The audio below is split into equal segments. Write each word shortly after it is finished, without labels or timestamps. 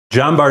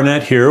John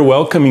Barnett here,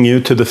 welcoming you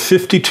to the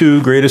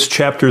 52 greatest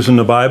chapters in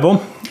the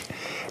Bible.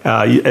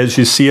 As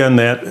you see on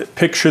that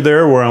picture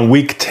there, we're on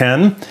week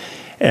 10,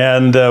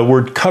 and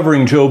we're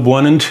covering Job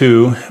 1 and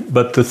 2,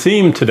 but the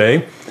theme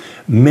today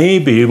may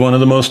be one of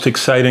the most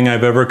exciting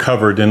I've ever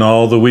covered in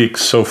all the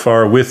weeks so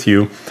far with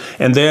you,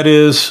 and that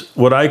is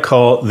what I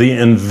call the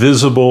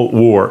invisible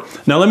war.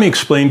 Now let me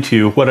explain to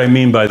you what I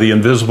mean by the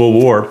invisible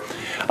war.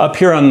 Up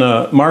here on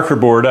the marker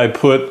board, I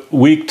put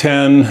week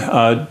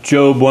 10,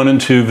 Job 1 and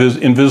 2,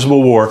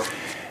 invisible war.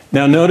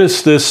 Now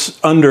notice this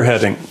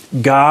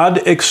underheading,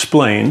 God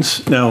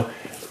explains. Now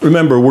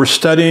remember, we're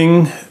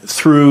studying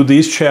through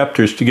these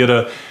chapters to get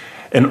an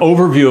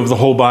overview of the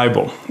whole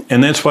Bible.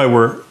 And that's why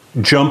we're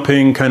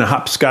jumping, kind of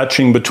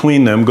hopscotching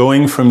between them,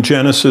 going from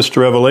Genesis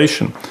to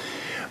Revelation.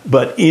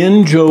 But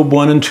in Job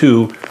 1 and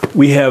 2,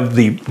 we have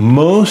the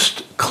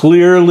most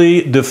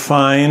clearly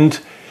defined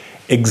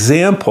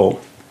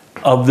example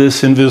of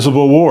this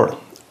invisible war.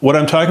 What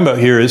I'm talking about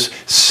here is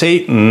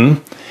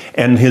Satan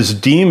and his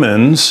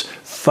demons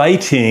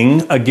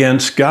fighting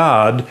against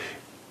God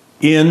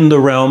in the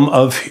realm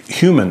of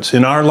humans,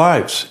 in our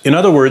lives. In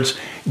other words,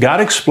 God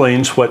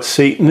explains what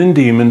Satan and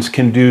demons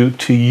can do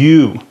to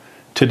you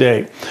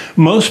today.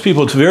 Most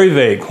people, it's very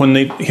vague. When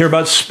they hear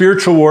about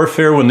spiritual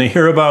warfare, when they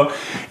hear about,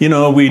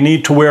 we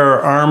need to wear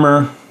our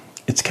armor,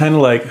 it's kind of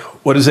like,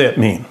 what does that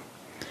mean?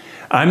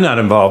 I'm not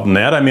involved in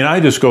that. I mean, I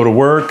just go to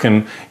work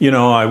and,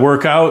 I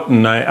work out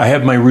and I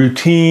have my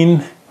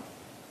routine.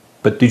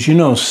 But did you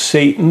know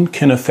Satan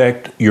can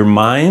affect your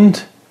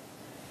mind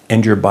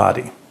and your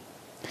body?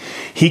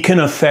 He can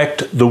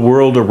affect the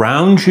world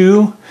around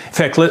you. In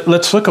fact,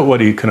 let's look at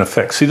what he can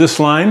affect. See this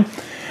line?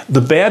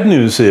 The bad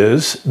news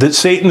is that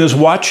Satan is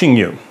watching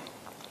you.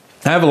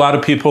 I have a lot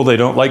of people, they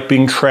don't like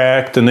being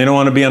tracked and they don't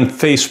want to be on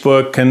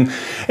Facebook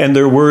and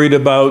they're worried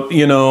about,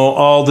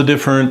 all the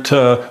different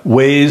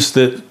ways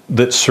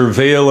that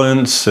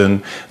surveillance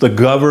and the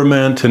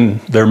government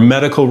and their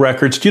medical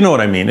records, do you know what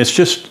I mean? It's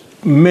just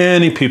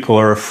many people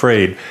are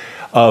afraid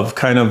of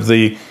kind of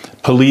the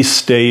police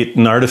state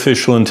and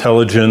artificial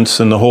intelligence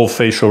and the whole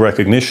facial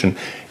recognition.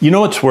 You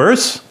know what's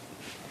worse?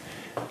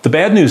 The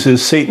bad news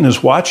is Satan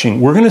is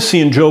watching. We're going to see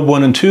in Job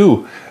 1 and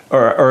 2,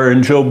 or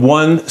in Job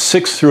 1,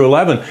 6 through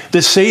 11,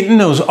 that Satan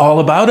knows all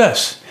about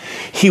us.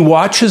 He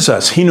watches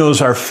us. He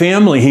knows our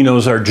family. He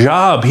knows our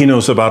job. He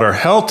knows about our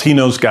health. He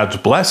knows God's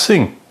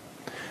blessing.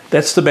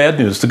 That's the bad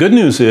news. The good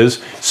news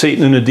is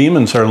Satan and the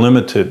demons are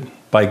limited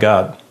by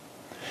God.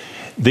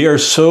 They are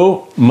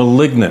so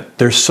malignant.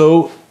 They're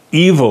so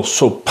evil,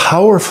 so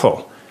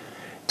powerful,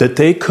 that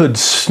they could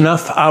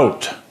snuff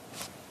out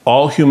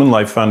all human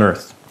life on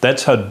earth.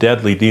 That's how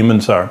deadly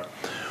demons are.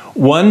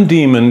 One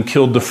demon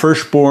killed the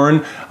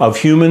firstborn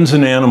of humans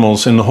and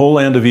animals in the whole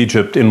land of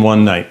Egypt in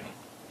one night.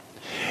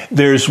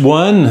 There's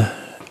one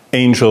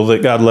angel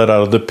that God let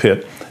out of the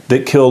pit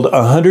that killed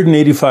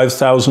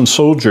 185,000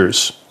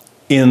 soldiers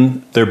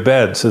in their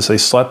beds as they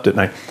slept at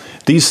night.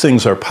 These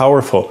things are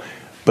powerful,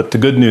 but the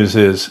good news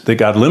is that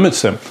God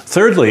limits them.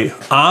 Thirdly,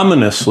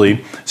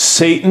 ominously,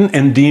 Satan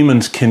and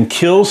demons can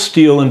kill,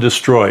 steal, and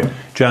destroy.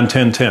 John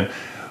 10:10.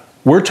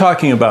 We're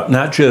talking about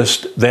not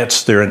just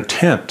that's their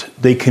intent.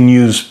 They can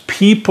use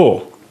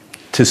people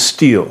to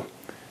steal,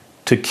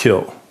 to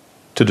kill,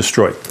 to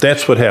destroy.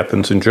 That's what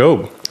happens in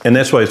Job. And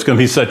that's why it's going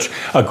to be such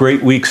a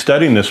great week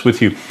studying this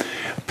with you.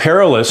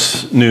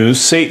 Perilous news,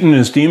 Satan and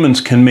his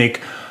demons can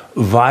make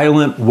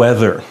violent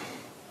weather.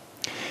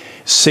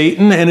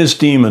 Satan and his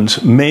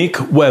demons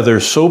make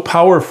weather so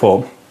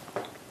powerful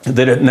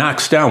that it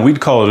knocks down, we'd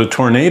call it a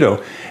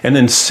tornado. And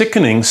then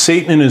sickening,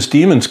 Satan and his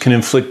demons can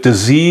inflict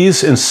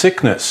disease and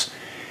sickness.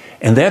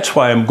 And that's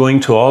why I'm going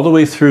to, all the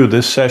way through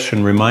this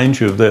session, remind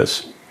you of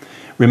this.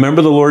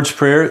 Remember the Lord's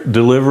Prayer,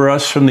 deliver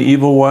us from the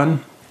evil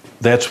one?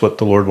 That's what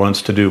the Lord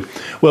wants to do.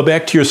 Well,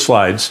 back to your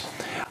slides.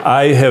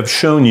 I have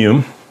shown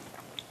you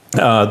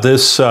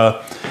this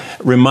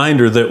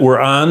reminder that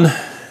we're on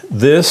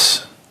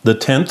this, the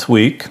 10th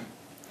week,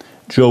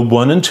 Job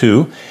 1 and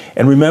 2.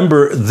 And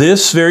remember,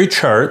 this very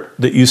chart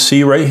that you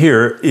see right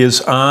here is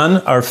on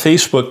our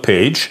Facebook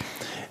page.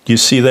 Do you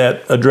see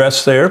that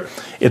address there?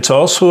 It's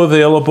also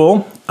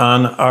available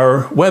on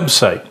our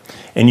website.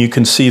 And you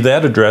can see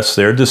that address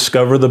there,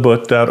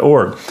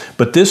 discoverthebook.org.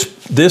 But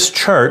this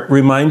chart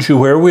reminds you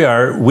where we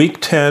are, week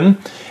 10.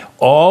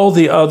 All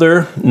the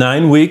other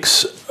 9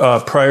 weeks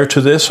prior to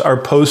this are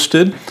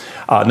posted,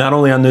 not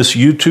only on this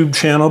YouTube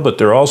channel, but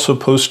they're also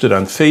posted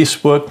on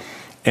Facebook,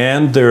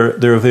 and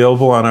they're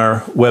available on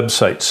our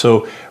website.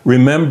 So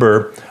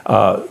remember,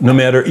 no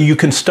matter, you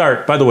can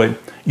start, by the way,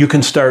 you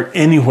can start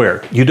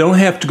anywhere. You don't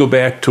have to go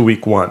back to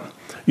week 1.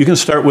 You can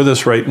start with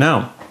us right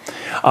now.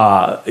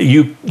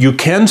 You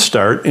can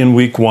start in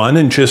week 1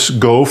 and just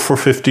go for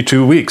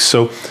 52 weeks.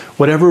 So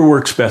whatever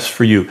works best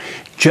for you.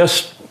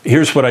 Just,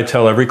 here's what I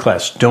tell every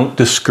class, don't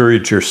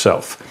discourage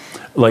yourself.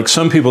 Like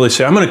some people, they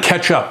say, I'm going to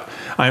catch up.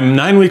 I'm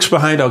 9 weeks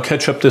behind, I'll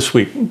catch up this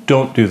week.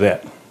 Don't do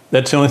that.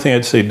 That's the only thing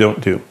I'd say don't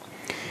do.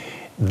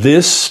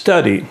 This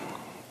study,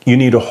 you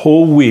need a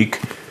whole week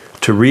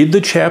to read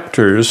the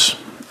chapters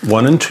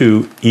 1 and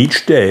 2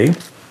 each day,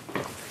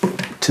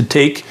 to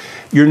take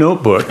your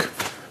notebook.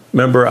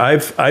 Remember,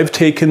 I've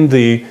taken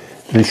the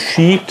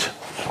sheet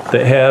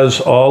that has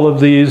all of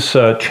these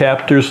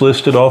chapters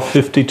listed, all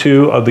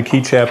 52 of the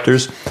key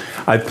chapters.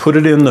 I put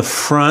it in the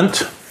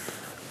front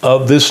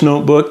of this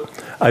notebook.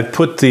 I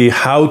put the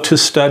how to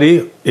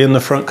study in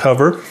the front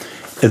cover.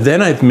 And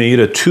then I've made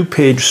a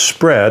 2-page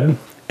spread,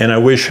 and I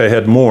wish I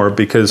had more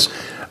because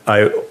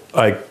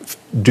I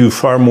do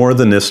far more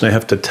than this and I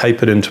have to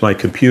type it into my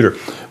computer.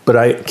 But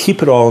I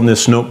keep it all in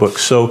this notebook.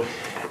 So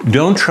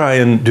don't try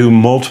and do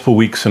multiple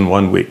weeks in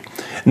 1 week.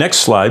 Next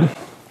slide.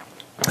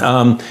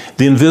 The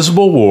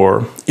invisible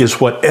war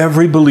is what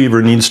every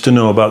believer needs to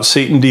know about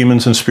Satan,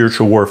 demons, and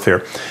spiritual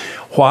warfare.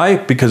 Why?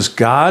 Because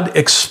God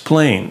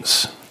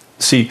explains.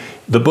 See,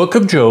 the book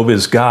of Job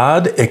is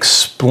God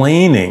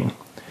explaining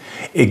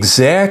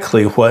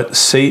exactly what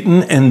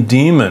Satan and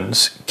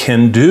demons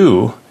can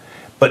do,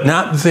 but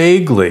not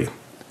vaguely.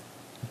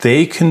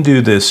 They can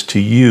do this to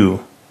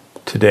you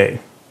today.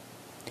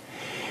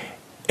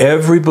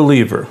 Every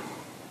believer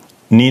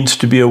needs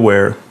to be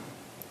aware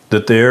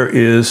that there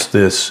is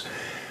this,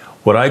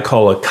 what I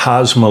call a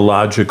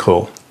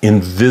cosmological,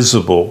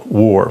 invisible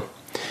war.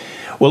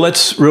 Well,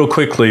 let's real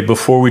quickly,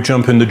 before we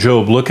jump into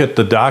Job, look at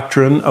the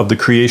doctrine of the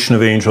creation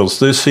of angels.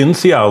 This in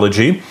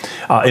theology,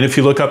 and if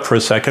you look up for a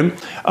second,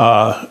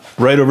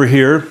 right over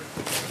here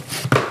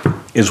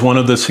is one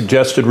of the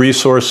suggested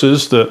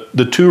resources,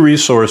 the 2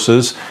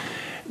 resources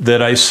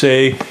that I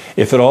say,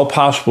 if at all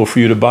possible for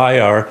you to buy,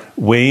 are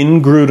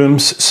Wayne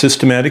Grudem's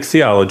Systematic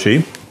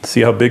Theology.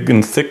 See how big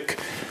and thick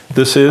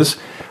this is?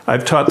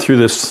 I've taught through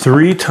this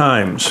 3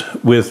 times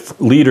with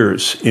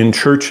leaders in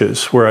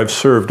churches where I've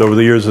served over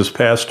the years as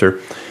pastor.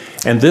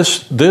 And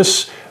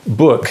this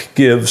book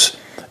gives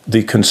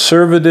the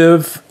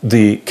conservative,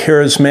 the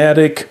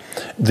charismatic,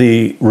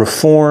 the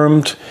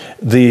reformed,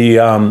 the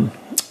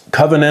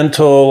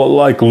covenantal,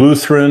 like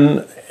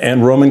Lutheran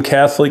and Roman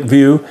Catholic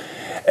view,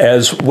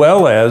 as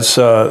well as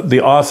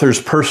the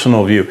author's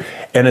personal view.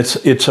 And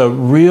it's a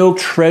real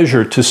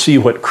treasure to see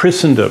what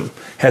Christendom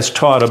has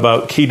taught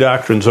about key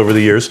doctrines over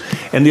the years.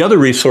 And the other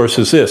resource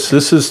is this.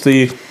 This is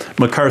the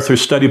MacArthur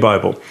Study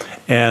Bible.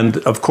 And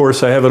of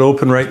course, I have it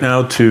open right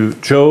now to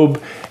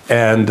Job,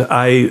 and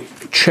I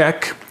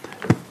check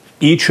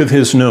each of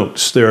his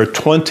notes. There are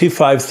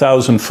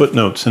 25,000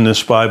 footnotes in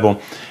this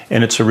Bible,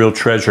 and it's a real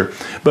treasure.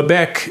 But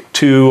back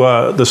to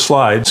the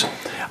slides.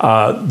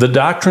 The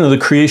doctrine of the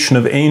creation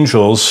of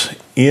angels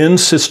in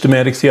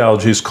systematic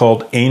theology is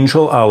called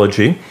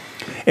angelology.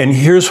 And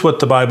here's what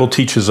the Bible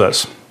teaches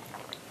us.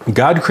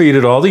 God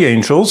created all the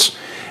angels,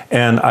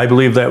 and I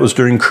believe that was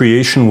during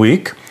creation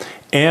week.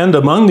 And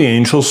among the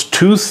angels,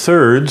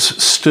 2/3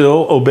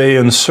 still obey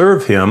and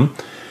serve him,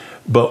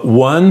 but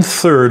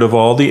 1/3 of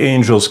all the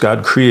angels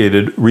God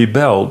created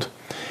rebelled.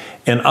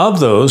 And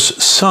of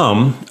those,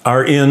 some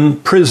are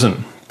in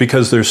prison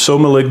because they're so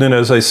malignant,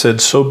 as I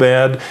said, so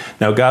bad.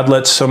 Now God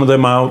lets some of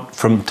them out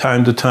from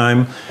time to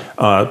time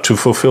to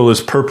fulfill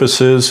his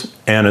purposes,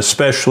 and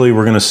especially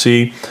we're going to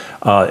see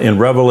in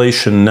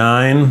Revelation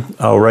 9,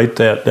 I'll write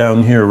that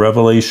down here,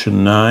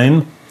 Revelation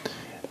 9,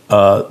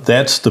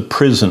 that's the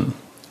prison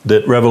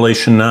that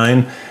Revelation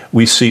 9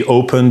 we see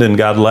opened, and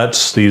God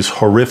lets these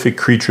horrific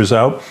creatures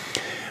out.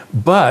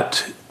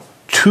 But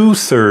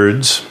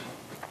 2/3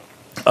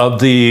 of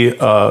the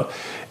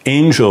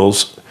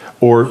angels,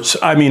 or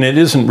I mean, it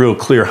isn't real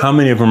clear how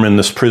many of them are in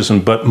this prison,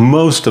 but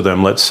most of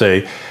them, let's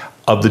say,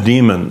 of the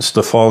demons,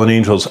 the fallen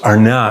angels, are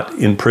not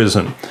in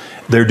prison.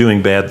 They're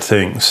doing bad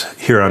things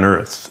here on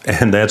earth,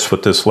 and that's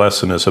what this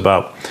lesson is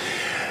about.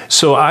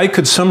 So I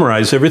could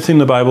summarize everything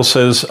the Bible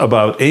says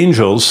about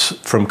angels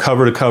from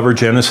cover to cover,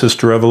 Genesis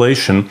to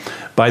Revelation,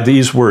 by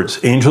these words.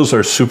 Angels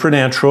are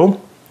supernatural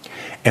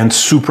and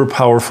super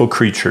powerful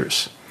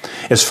creatures.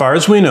 As far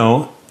as we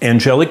know,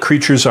 angelic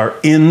creatures are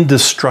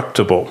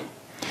indestructible.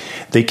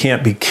 They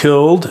can't be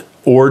killed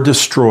or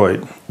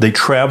destroyed. They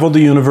travel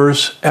the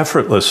universe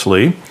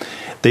effortlessly.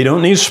 They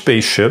don't need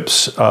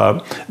spaceships.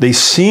 They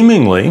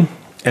seemingly,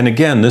 and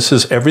again, this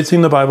is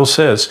everything the Bible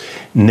says,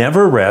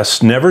 never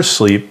rest, never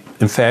sleep.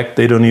 In fact,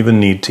 they don't even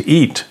need to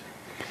eat.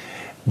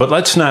 But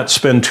let's not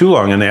spend too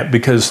long on that,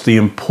 because the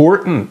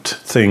important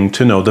thing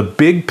to know, the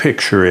big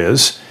picture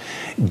is,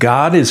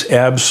 God is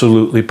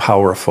absolutely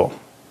powerful.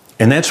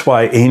 And that's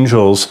why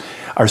angels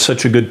are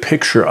such a good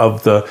picture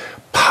of the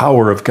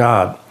power of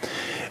God.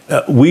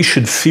 We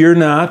should fear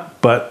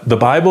not, but the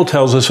Bible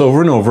tells us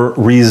over and over,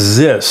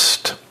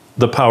 resist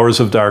the powers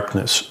of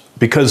darkness,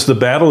 because the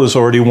battle is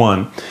already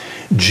won.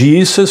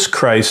 Jesus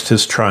Christ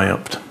has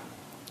triumphed.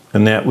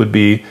 And that would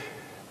be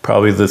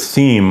probably the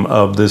theme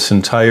of this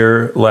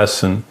entire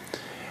lesson.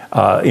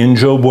 In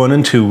Job 1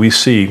 and 2, we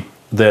see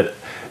that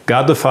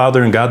God the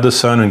Father and God the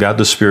Son and God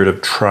the Spirit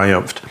have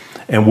triumphed,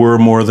 and we're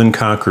more than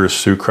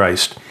conquerors through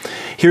Christ.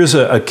 Here's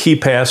a key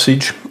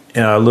passage.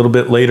 A little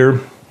bit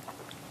later,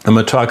 I'm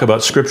going to talk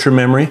about scripture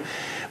memory.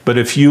 But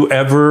if you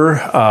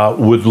ever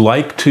would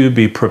like to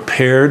be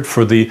prepared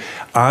for the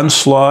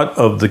onslaught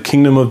of the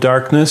kingdom of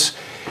darkness,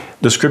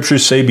 the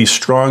scriptures say, be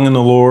strong in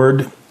the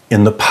Lord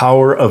in the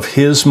power of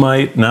his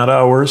might, not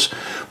ours.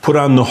 Put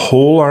on the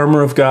whole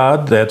armor of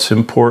God. That's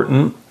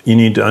important. You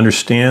need to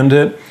understand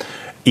it.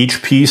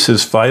 Each piece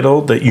is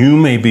vital that you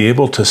may be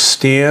able to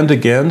stand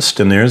against,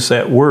 and there's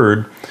that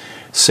word,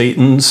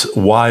 Satan's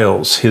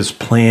wiles, his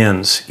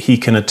plans. He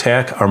can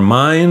attack our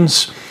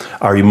minds,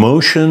 our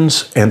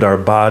emotions, and our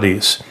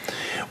bodies.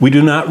 We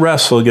do not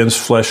wrestle against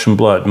flesh and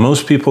blood.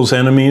 Most people's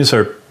enemies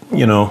are,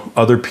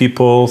 other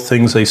people,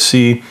 things they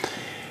see.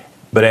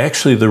 But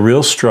actually the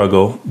real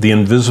struggle, the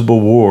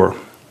invisible war,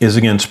 is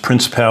against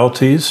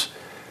principalities,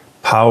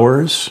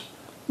 powers,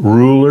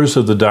 rulers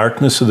of the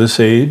darkness of this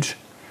age,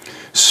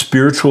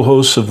 spiritual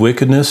hosts of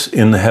wickedness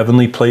in the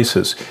heavenly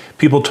places.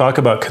 People talk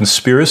about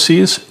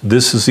conspiracies.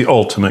 This is the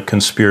ultimate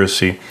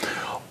conspiracy.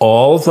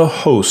 All the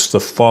hosts, the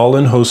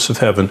fallen hosts of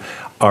heaven,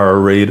 are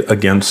arrayed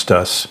against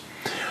us.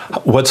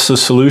 What's the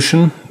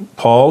solution?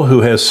 Paul, who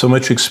has so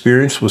much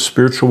experience with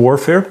spiritual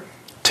warfare,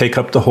 take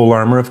up the whole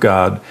armor of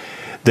God,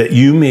 that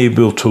you may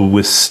be able to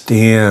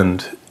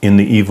withstand in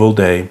the evil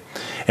day.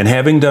 And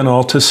having done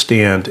all to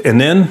stand, and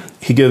then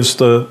he gives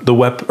the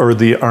weapon or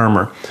the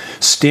armor.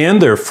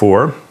 Stand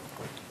therefore,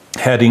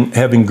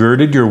 having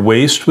girded your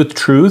waist with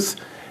truth,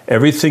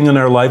 everything in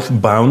our life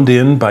bound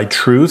in by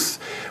truth.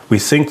 We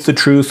think the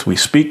truth, we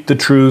speak the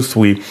truth,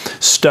 we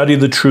study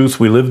the truth,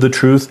 we live the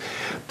truth.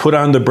 Put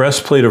on the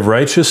breastplate of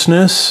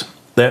righteousness.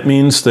 That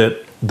means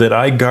that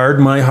I guard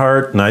my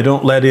heart and I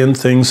don't let in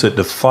things that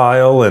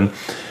defile. And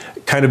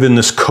kind of in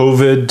this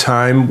COVID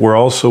time, we're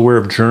also aware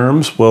of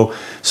germs. Well,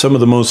 some of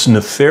the most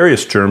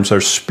nefarious germs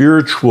are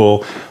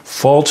spiritual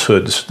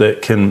falsehoods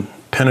that can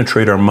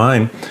penetrate our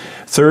mind.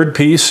 Third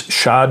piece,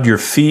 shod your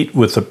feet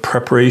with the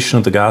preparation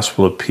of the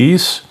gospel of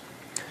peace.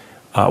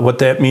 What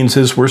that means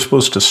is we're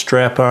supposed to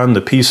strap on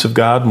the peace of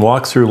God and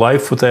walk through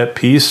life with that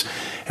peace.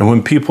 And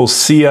when people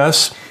see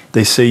us,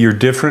 they say, you're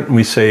different. And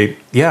we say,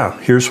 yeah,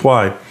 here's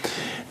why.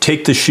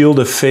 Take the shield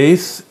of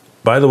faith.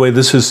 By the way,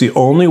 this is the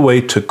only way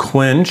to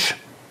quench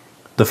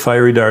the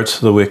fiery darts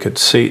of the wicked.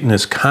 Satan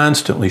is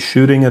constantly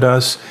shooting at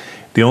us.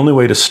 The only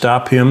way to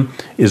stop him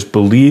is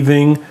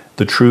believing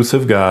the truth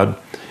of God.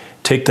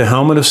 Take the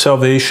helmet of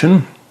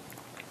salvation.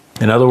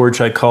 In other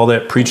words, I call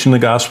that preaching the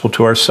gospel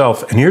to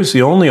ourselves. And here's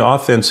the only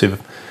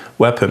offensive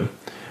weapon,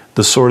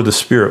 the sword of the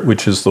Spirit,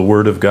 which is the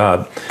word of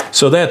God.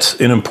 So that's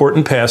an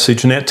important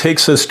passage, and that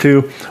takes us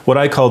to what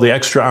I call the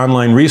extra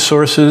online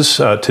resources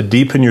to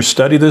deepen your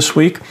study this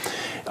week.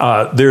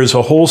 There's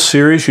a whole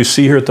series you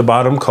see here at the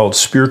bottom called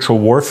Spiritual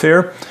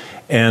Warfare,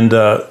 and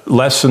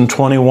lesson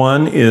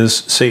 21 is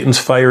Satan's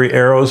fiery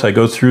arrows. I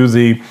go through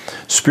the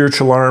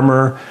spiritual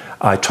armor.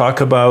 I talk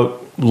about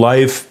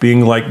life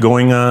being like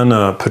going on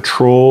a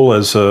patrol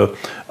as a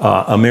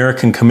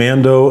American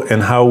commando,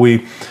 and how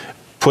we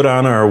put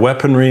on our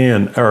weaponry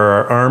and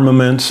our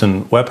armaments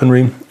and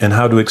weaponry, and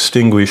how to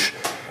extinguish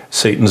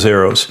Satan's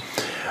arrows.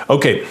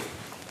 Okay,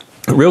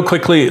 real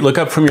quickly, look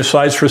up from your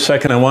slides for a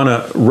second. I want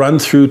to run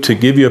through to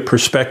give you a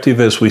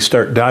perspective as we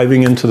start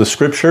diving into the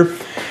scripture.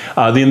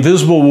 The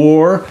invisible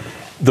war,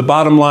 the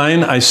bottom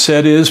line I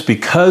said is,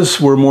 because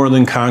we're more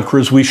than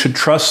conquerors, we should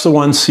trust the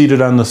one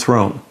seated on the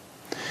throne.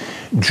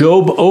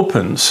 Job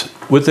opens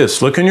with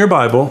this. Look in your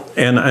Bible,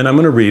 and I'm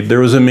going to read.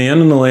 There was a man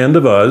in the land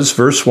of Uz,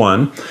 verse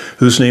 1,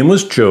 whose name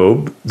was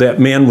Job. That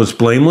man was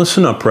blameless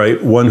and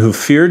upright, one who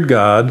feared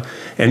God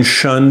and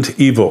shunned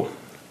evil.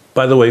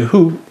 By the way,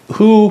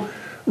 who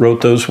wrote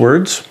those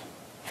words?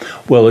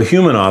 Well, a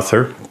human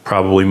author,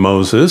 probably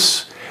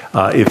Moses.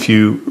 If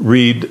you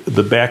read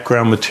the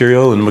background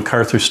material in the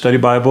MacArthur Study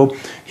Bible,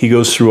 he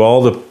goes through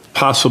all the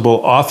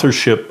possible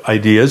authorship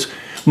ideas.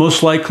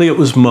 Most likely it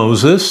was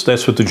Moses.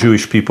 That's what the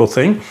Jewish people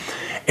think.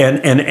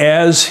 And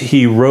as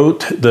he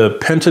wrote the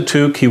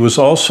Pentateuch, he was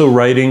also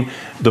writing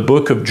the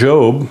book of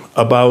Job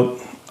about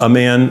a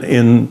man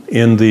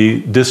in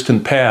the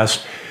distant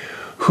past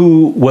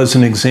who was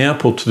an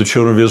example to the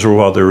children of Israel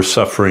while they were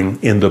suffering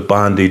in the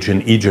bondage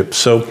in Egypt.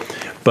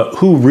 But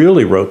who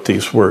really wrote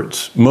these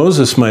words?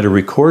 Moses might have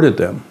recorded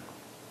them.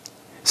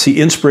 See,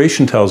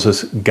 inspiration tells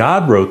us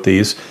God wrote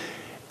these.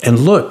 And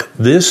look,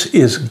 this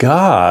is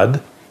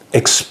God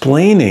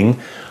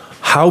explaining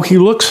how he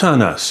looks on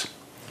us.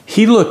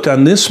 He looked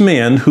on this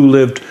man who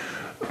lived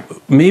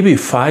maybe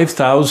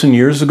 5,000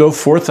 years ago,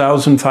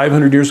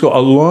 4,500 years ago, a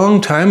long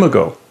time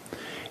ago.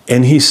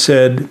 And he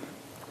said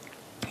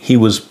he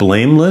was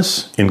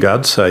blameless in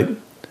God's sight,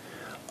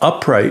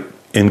 upright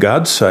in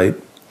God's sight.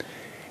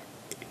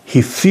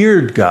 He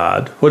feared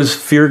God. What does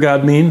fear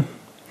God mean?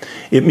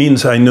 It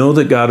means I know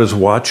that God is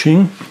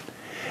watching.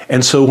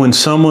 And so when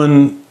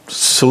someone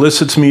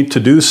solicits me to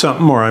do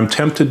something, or I'm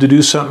tempted to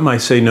do something, I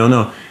say,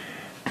 no,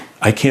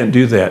 I can't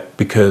do that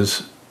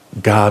because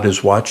God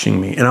is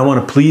watching me and I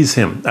want to please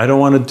him. I don't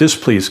want to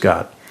displease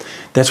God.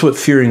 That's what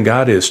fearing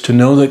God is, to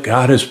know that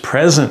God is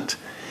present.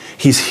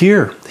 He's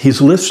here. He's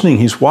listening.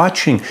 He's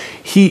watching.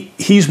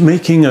 He's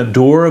making a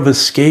door of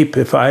escape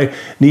if I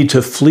need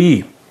to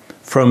flee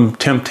from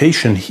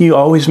temptation. He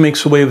always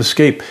makes a way of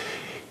escape.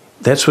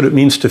 That's what it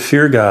means to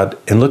fear God.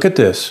 And look at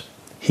this.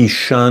 He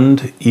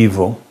shunned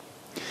evil.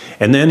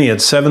 And then he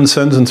had 7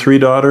 sons and 3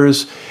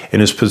 daughters, and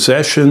his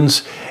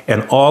possessions,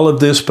 and all of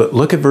this. But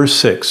look at verse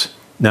 6.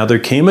 Now there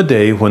came a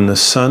day when the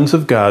sons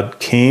of God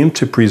came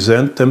to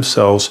present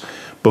themselves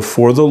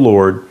before the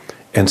Lord,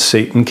 and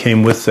Satan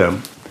came with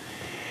them.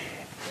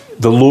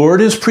 The Lord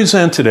is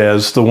presented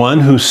as the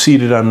one who's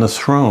seated on the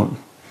throne.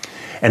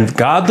 And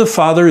God the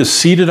Father is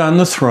seated on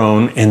the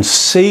throne, and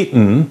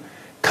Satan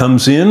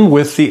comes in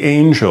with the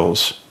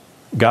angels.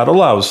 God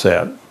allows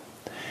that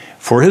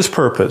for his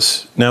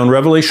purpose. Now in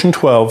Revelation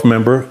 12,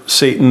 remember,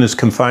 Satan is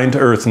confined to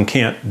earth and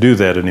can't do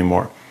that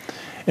anymore.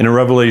 And in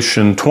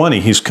Revelation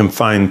 20, he's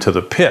confined to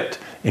the pit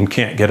and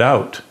can't get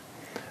out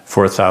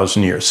for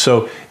 1,000 years.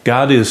 So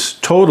God is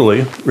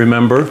totally,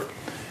 remember,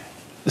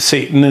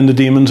 Satan and the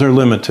demons are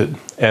limited,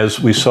 as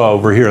we saw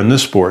over here on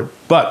this board.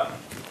 But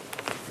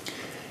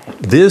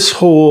this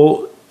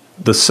whole,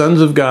 the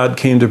sons of God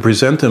came to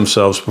present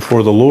themselves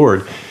before the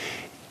Lord,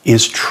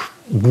 is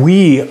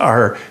we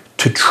are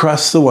to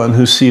trust the one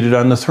who's seated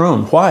on the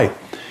throne. Why?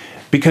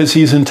 Because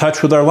he's in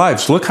touch with our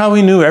lives. Look how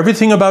he knew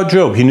everything about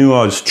Job. He knew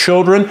all his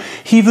children.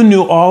 He even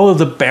knew all of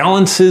the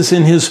balances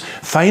in his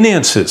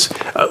finances.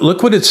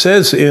 Look what it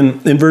says in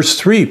verse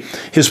 3.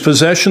 His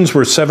possessions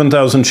were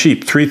 7,000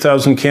 sheep,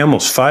 3,000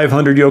 camels,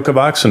 500 yoke of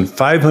oxen,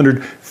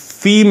 500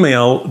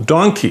 female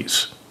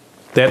donkeys.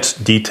 That's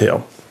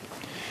detail.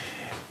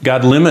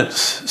 God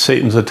limits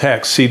Satan's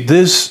attacks. See,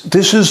 this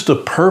is the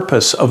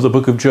purpose of the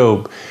book of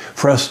Job,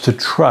 for us to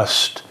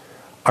trust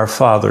our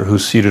Father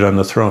who's seated on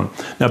the throne.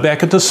 Now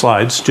back at the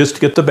slides, just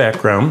to get the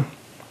background.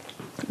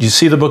 You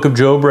see the book of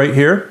Job right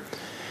here?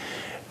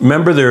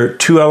 Remember, there are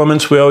 2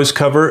 elements we always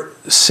cover.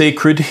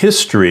 Sacred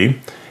history.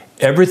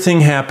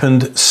 Everything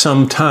happened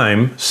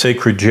sometime.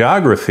 Sacred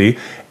geography.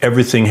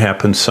 Everything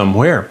happened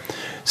somewhere.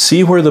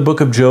 See where the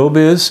book of Job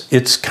is?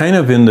 It's kind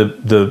of in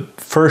the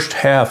first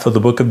half of the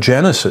book of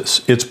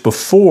Genesis. It's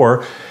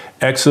before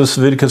Exodus,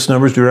 Leviticus,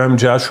 Numbers, Deuteronomy,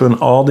 Joshua, and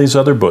all these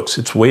other books.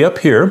 It's way up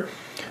here.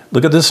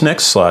 Look at this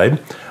next slide.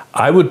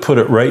 I would put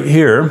it right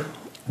here,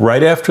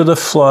 right after the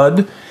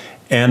flood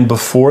and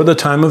before the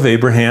time of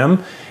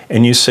Abraham.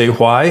 And you say,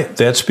 why?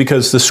 That's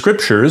because the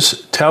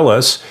scriptures tell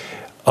us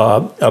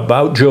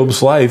about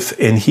Job's life,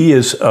 and he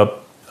is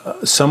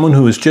someone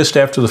who is just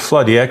after the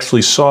flood. He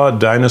actually saw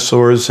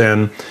dinosaurs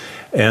and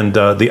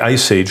the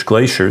Ice Age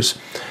glaciers.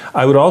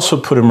 I would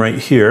also put him right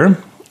here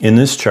in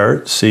this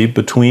chart, see,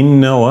 between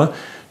Noah,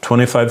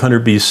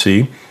 2500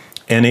 BC,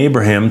 and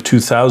Abraham,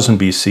 2000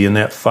 BC, in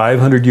that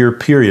 500-year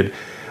period.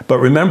 But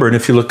remember, and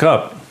if you look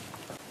up,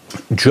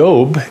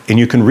 Job, and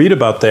you can read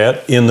about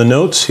that in the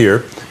notes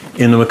here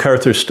in the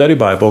MacArthur Study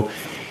Bible,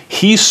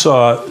 he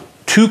saw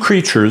 2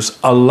 creatures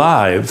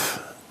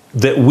alive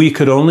that we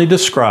could only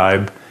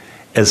describe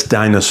as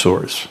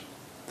dinosaurs.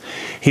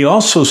 He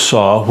also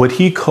saw what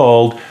he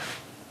called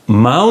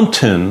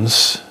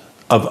mountains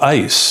of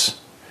ice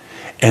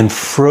and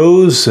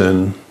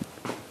frozen,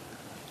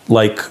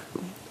 like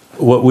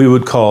what we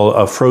would call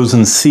a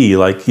frozen sea,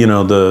 like, you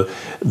know,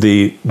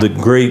 the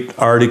great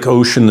Arctic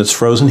Ocean that's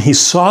frozen. He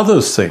saw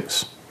those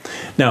things.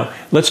 Now,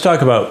 let's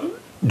talk about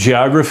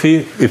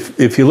geography.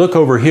 If you look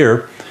over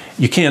here,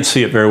 you can't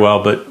see it very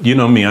well, but you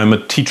know me, I'm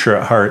a teacher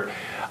at heart.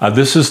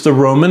 This is the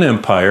Roman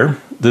Empire.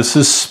 This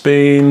is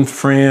Spain,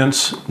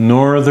 France,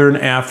 Northern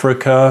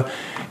Africa,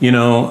 you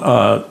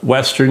know,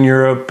 Western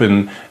Europe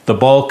and the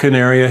Balkan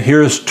area.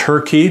 Here's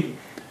Turkey.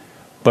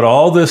 But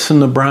all this in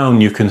the brown,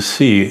 you can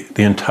see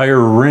the entire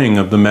ring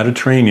of the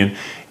Mediterranean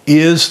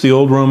is the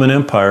old Roman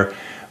Empire.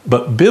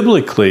 But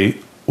biblically,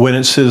 when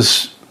it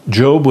says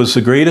Job was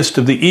the greatest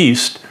of the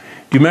East,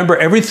 do you remember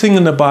everything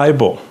in the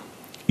Bible?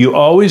 You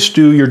always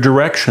do your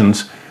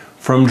directions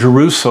from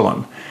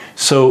Jerusalem.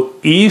 So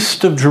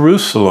east of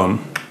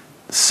Jerusalem,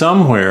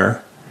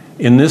 somewhere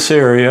in this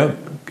area,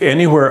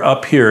 anywhere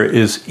up here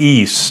is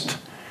east.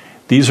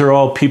 These are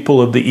all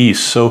people of the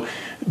East. So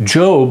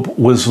Job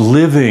was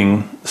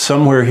living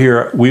somewhere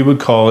here, we would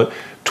call it,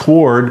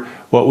 toward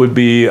what would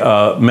be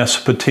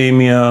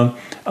Mesopotamia,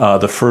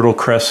 the Fertile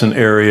Crescent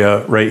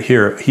area right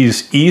here.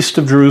 He's east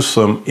of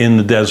Jerusalem in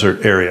the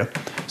desert area,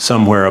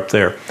 somewhere up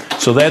there.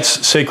 So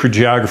that's sacred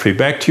geography.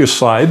 Back to your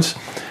slides.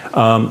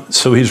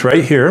 So he's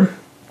right here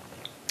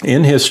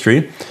in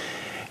history.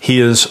 He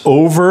is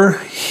over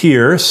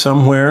here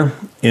somewhere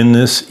in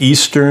this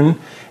eastern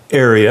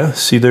area.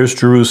 See, there's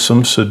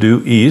Jerusalem, so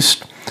due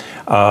east.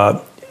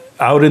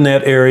 Out in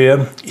that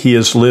area, he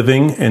is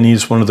living, and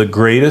he's one of the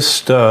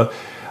greatest of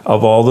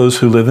all those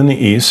who live in the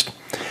East.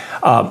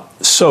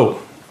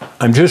 So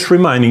I'm just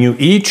reminding you,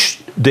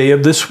 each day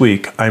of this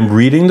week, I'm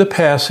reading the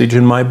passage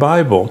in my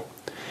Bible,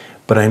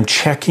 but I'm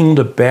checking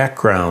the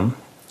background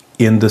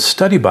in the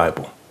study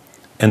Bible.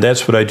 And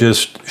that's what I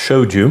just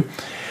showed you.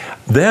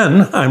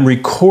 Then I'm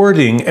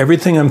recording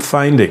everything I'm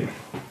finding.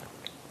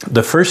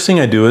 The first thing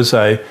I do is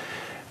I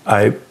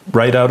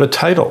write out a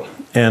title.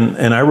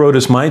 And I wrote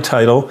as my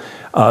title,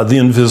 The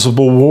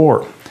Invisible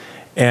War.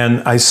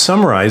 And I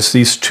summarize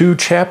these 2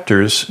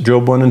 chapters,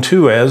 Job 1 and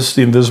 2, as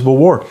The Invisible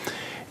War.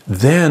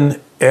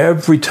 Then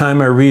every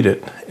time I read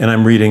it, and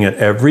I'm reading it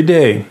every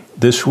day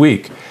this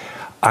week,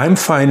 I'm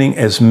finding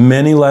as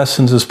many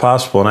lessons as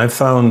possible, and I've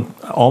found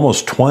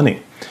almost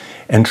 20,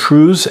 and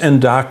truths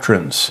and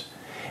doctrines.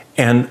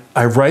 And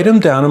I write them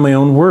down in my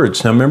own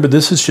words. Now remember,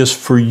 this is just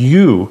for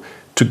you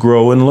to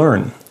grow and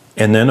learn.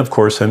 And then, of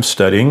course, I'm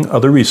studying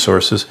other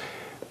resources.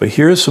 But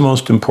here's the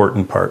most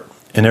important part.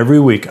 And every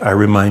week I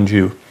remind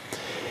you,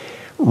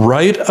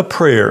 write a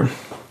prayer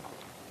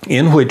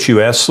in which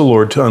you ask the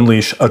Lord to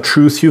unleash a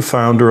truth you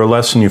found or a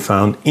lesson you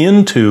found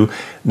into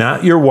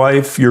not your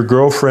wife, your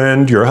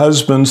girlfriend, your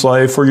husband's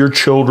life, or your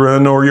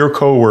children, or your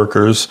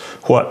coworkers.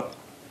 What?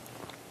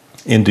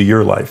 Into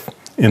your life,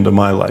 into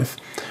my life.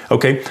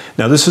 Okay,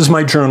 now this is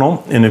my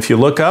journal, and if you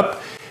look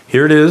up,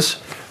 here it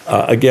is.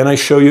 Again, I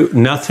show you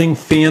nothing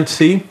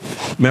fancy.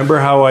 Remember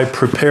how I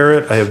prepare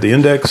it? I have the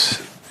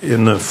index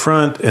in the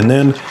front, and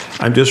then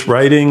I'm just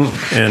writing,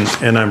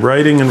 and I'm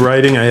writing and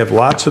writing. I have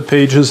lots of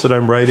pages that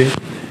I'm writing.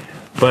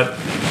 But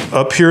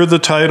up here, the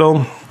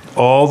title,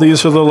 all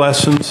these are the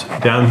lessons.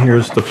 Down here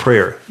is the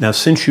prayer. Now,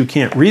 since you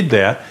can't read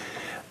that,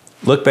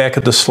 look back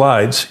at the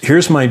slides.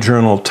 Here's my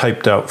journal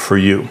typed out for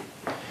you.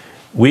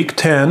 Week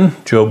 10,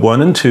 Job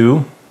 1 and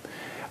 2,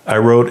 I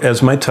wrote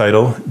as my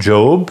title,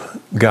 Job,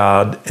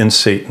 God, and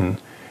Satan,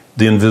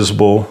 the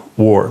invisible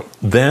war.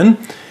 Then,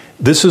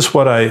 this is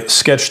what I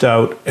sketched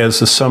out as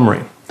the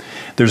summary.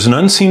 There's an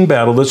unseen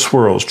battle that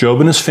swirls. Job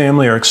and his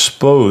family are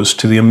exposed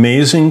to the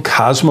amazing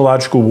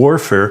cosmological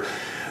warfare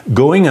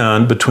going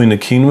on between the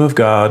kingdom of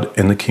God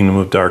and the kingdom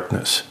of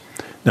darkness.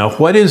 Now,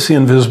 what is the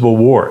invisible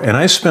war? And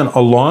I spent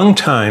a long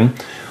time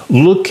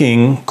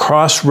looking,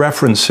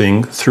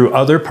 cross-referencing through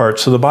other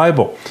parts of the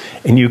Bible.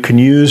 And you can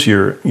use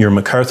your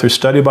MacArthur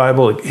Study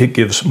Bible. It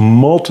gives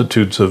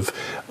multitudes of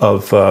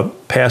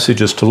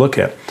passages to look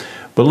at.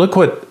 But look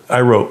what I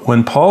wrote.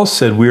 When Paul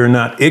said we are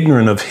not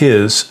ignorant of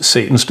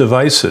Satan's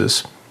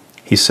devices,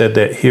 he said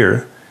that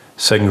here,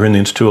 2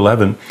 Corinthians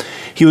 2:11.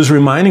 He was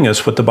reminding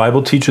us what the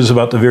Bible teaches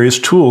about the various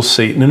tools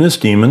Satan and his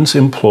demons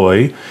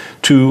employ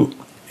to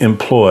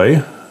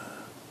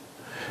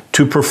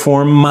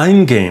perform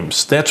mind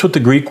games. That's what the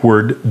Greek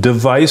word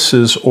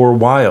devices or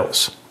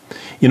wiles.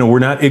 You know, we're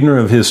not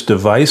ignorant of his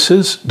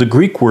devices. The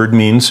Greek word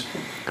means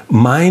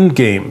mind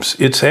games.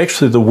 It's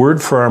actually the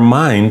word for our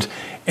mind,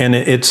 and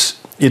it's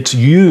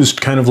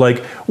used kind of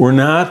like we're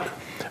not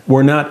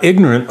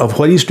ignorant of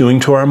what he's doing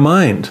to our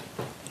mind.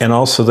 And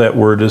also that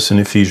word is in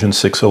Ephesians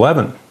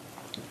 6:11.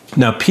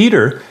 Now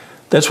Peter,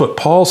 that's what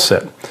Paul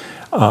said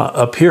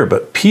up here,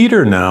 but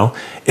Peter now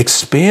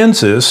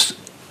expands this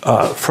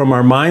from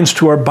our minds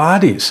to our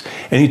bodies.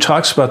 And he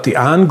talks about the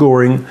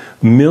ongoing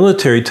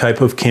military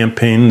type of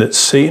campaign that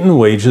Satan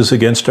wages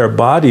against our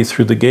body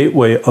through the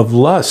gateway of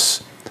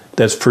lusts.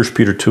 That's 1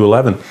 Peter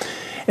 2:11.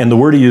 And the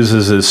word he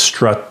uses is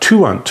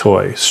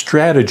stratuantoi,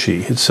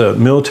 strategy. It's a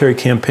military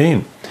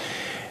campaign.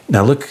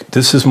 Now look,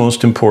 this is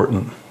most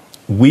important.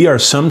 We are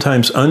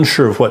sometimes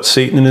unsure of what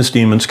Satan and his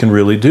demons can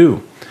really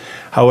do.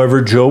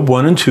 However, Job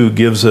 1 and 2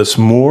 gives us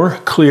more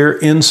clear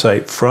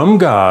insight from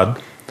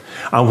God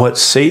on what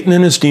Satan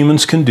and his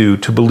demons can do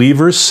to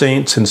believers,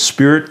 saints, and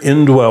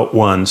Spirit-indwelt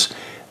ones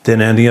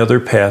than any other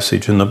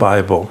passage in the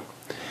Bible.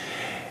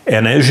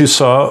 And as you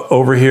saw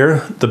over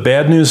here, the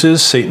bad news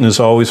is Satan is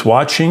always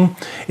watching.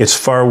 It's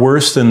far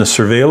worse than the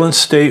surveillance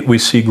state we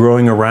see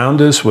growing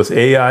around us with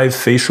AI,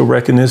 facial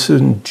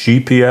recognition,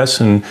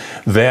 GPS, and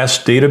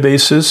vast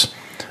databases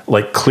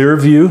like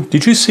Clearview.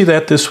 Did you see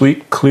that this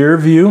week?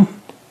 Clearview,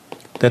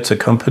 that's a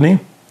company.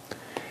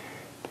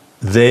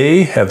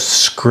 They have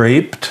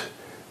scraped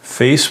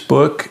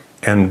Facebook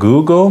and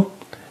Google,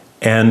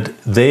 and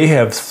they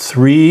have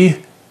 3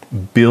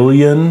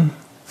 billion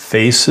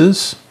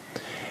faces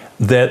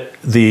that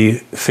the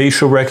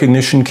facial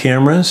recognition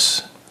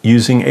cameras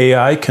using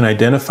AI can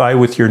identify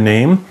with your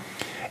name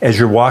as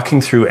you're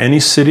walking through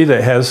any city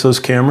that has those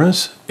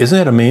cameras. Isn't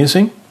that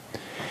amazing?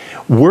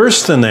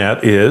 Worse than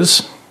that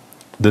is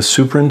the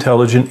super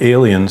intelligent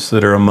aliens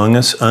that are among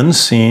us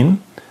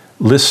unseen,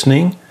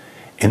 listening,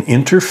 and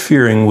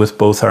interfering with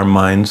both our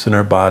minds and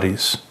our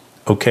bodies.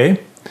 Okay?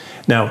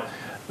 Now,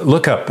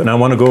 look up, and I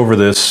want to go over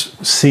this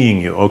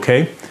seeing you,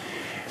 okay?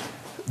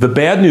 The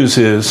bad news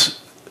is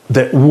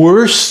that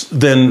worse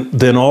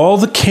than all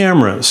the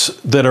cameras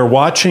that are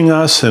watching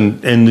us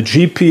and the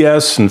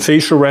GPS and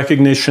facial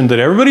recognition that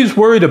everybody's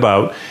worried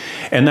about,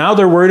 and now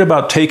they're worried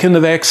about taking the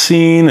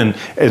vaccine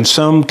and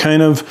some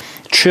kind of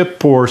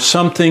chip or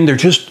something.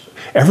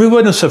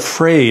 Everyone is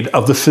afraid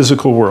of the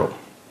physical world.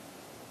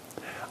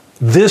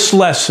 This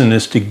lesson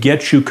is to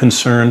get you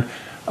concerned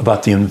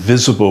about the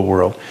invisible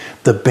world.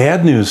 The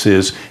bad news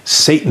is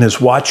Satan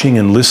is watching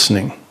and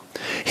listening.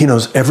 He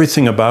knows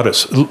everything about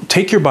us.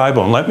 Take your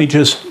Bible and let me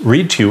just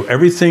read to you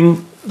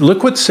everything.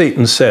 Look what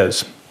Satan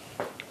says.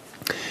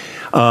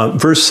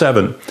 Verse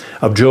 7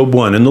 of Job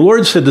 1. And the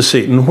Lord said to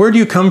Satan, "Where do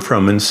you come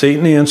from?" And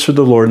Satan answered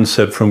the Lord and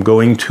said, "From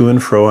going to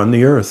and fro on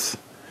the earth,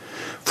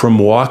 from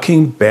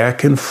walking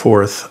back and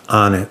forth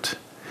on it."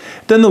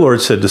 Then the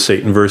Lord said to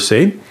Satan, verse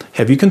 8,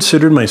 "Have you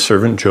considered my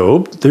servant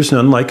Job? There's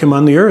none like him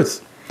on the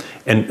earth."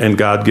 And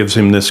God gives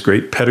him this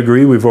great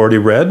pedigree we've already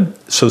read.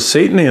 So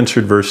Satan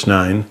answered, verse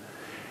 9,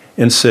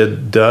 and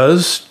said,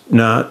 does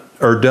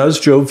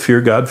Job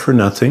fear God for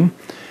nothing?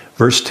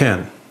 Verse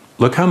 10,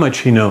 look how much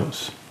he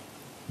knows.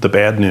 The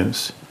bad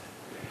news.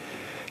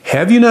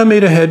 Have you not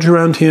made a hedge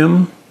around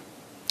him,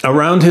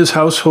 around his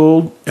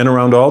household, and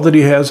around all that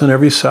he has on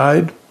every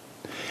side?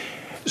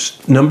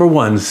 Number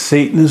one,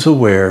 Satan is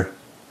aware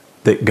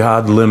that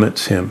God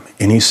limits him.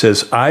 And he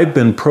says, I've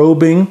been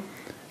probing,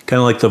 kind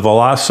of like the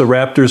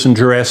velociraptors in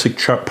Jurassic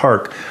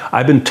Park.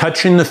 I've been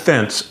touching the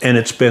fence, and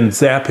it's been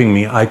zapping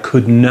me. I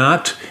could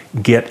not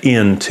get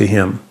into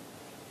him.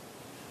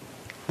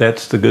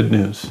 That's the good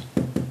news.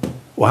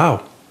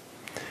 Wow.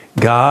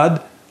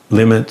 God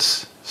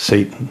limits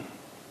Satan.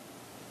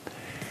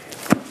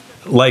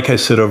 Like I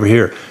said over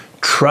here,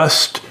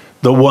 trust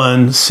the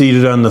one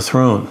seated on the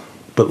throne.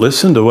 But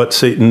listen to what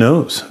Satan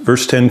knows.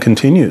 Verse 10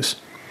 continues.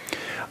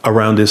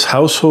 Around his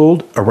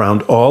household,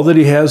 around all that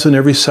he has on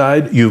every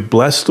side, you've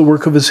blessed the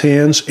work of his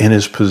hands, and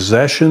his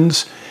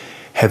possessions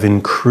have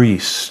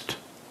increased.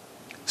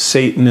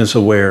 Satan is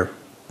aware.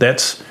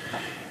 That's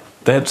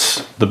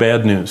the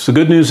bad news. The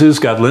good news is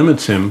God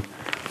limits him,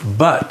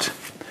 but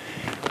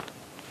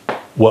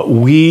what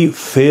we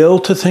fail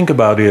to think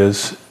about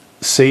is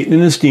Satan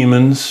and his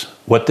demons,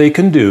 what they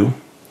can do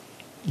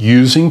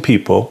using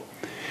people,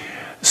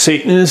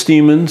 Satan and his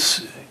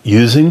demons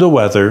using the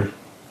weather,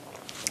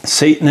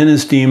 Satan and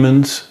his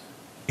demons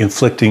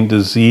inflicting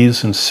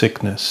disease and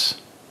sickness.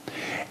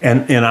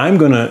 And I'm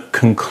going to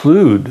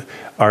conclude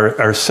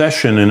our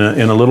session in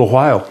a little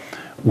while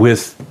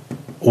with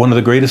one of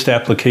the greatest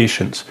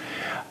applications.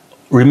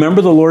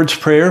 Remember the Lord's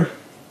Prayer?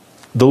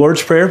 The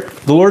Lord's Prayer?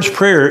 The Lord's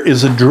Prayer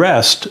is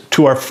addressed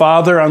to our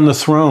Father on the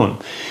throne.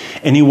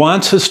 And he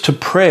wants us to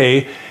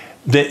pray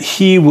that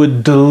he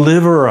would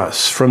deliver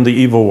us from the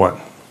evil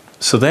one.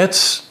 So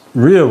that's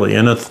really,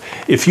 and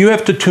if you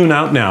have to tune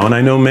out now, and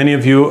I know many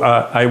of you,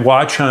 I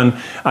watch on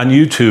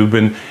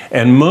YouTube,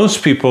 and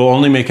most people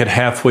only make it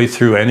halfway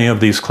through any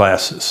of these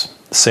classes,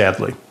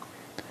 sadly.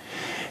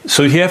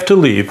 So you have to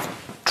leave.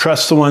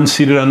 Trust the one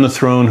seated on the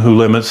throne who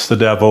limits the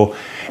devil,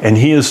 and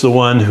he is the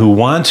one who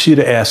wants you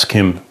to ask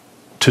him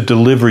to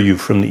deliver you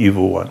from the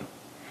evil one.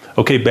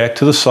 Okay, back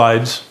to the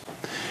slides.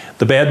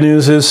 The bad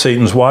news is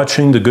Satan's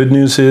watching. The good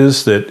news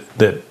is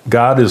that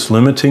God is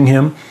limiting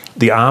him.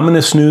 The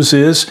ominous news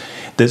is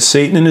that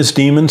Satan and his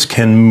demons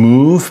can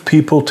move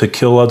people to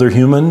kill other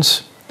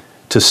humans,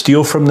 to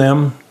steal from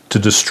them, to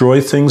destroy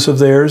things of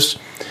theirs.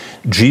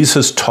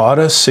 Jesus taught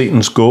us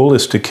Satan's goal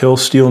is to kill,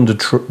 steal, and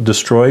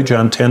destroy,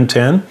 John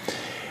 10:10.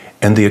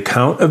 And the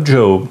account of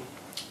Job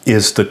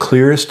is the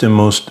clearest and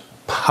most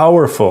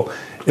powerful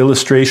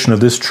illustration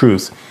of this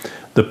truth.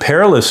 The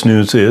perilous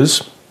news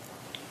is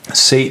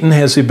Satan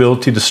has the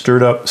ability to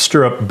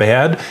stir up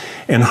bad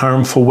and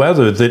harmful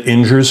weather that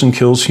injures and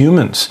kills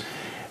humans.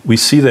 We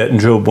see that in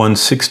Job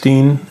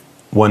 1:16,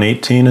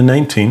 1:18, and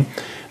 19.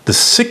 The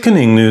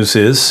sickening news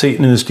is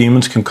Satan and his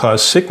demons can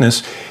cause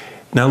sickness.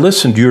 Now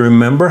listen, do you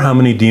remember how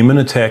many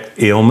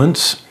demon-attacked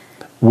ailments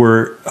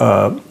were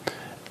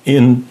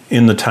in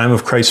the time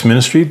of Christ's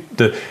ministry?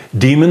 The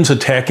demons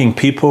attacking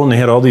people, and they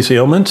had all these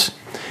ailments.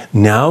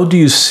 Now do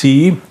you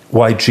see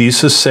why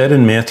Jesus said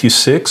in Matthew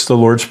 6, the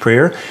Lord's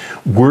Prayer,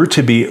 we're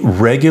to be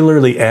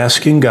regularly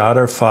asking God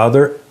our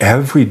Father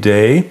every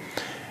day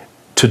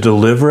to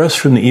deliver us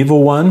from the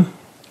evil one?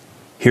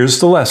 Here's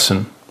the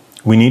lesson.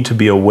 We need to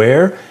be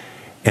aware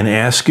and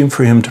ask him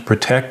for him to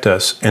protect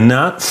us and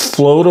not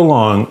float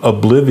along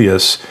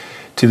oblivious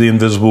to the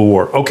invisible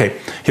war. Okay,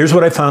 here's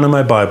what I found in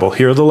my Bible.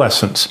 Here are the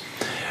lessons.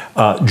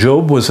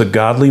 Job was a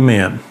godly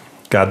man.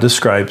 God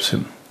describes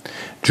him.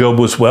 Job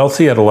was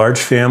wealthy, had a large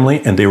family,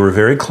 and they were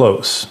very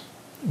close.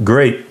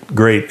 Great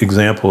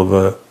example of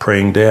a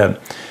praying dad.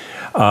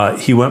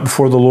 He went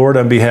before the Lord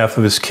on behalf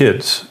of his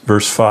kids,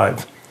 verse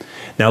 5.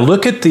 Now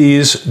look at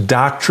these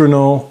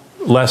doctrinal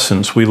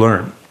lessons we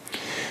learn.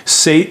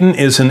 Satan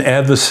is an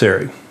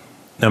adversary.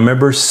 Now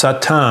remember,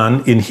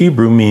 Satan in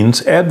Hebrew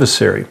means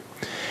adversary.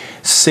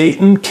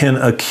 Satan can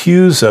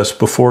accuse us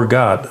before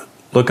God.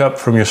 Look up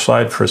from your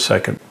slide for a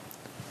second.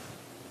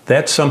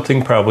 That's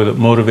something probably that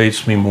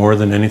motivates me more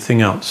than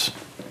anything else.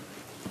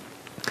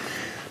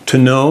 To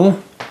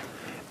know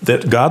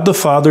that God the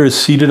Father is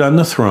seated on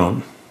the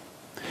throne,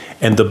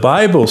 and the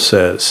Bible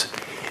says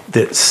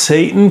that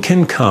Satan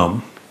can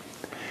come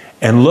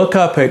and look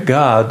up at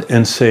God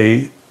and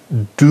say,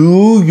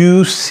 do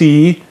you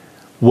see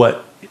what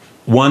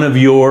one of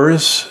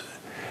yours,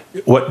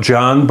 what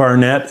John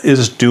Barnett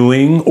is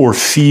doing or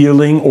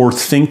feeling or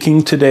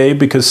thinking today?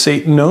 Because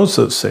Satan knows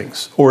those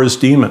things, or his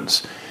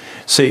demons.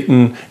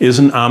 Satan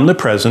isn't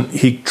omnipresent.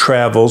 He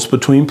travels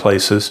between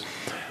places.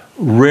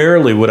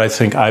 Rarely would I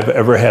think I've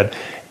ever had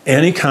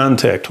any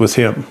contact with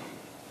him,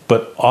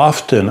 but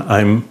often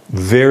I'm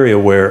very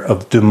aware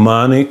of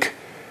demonic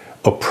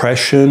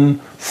oppression,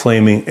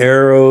 flaming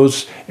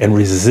arrows, and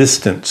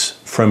resistance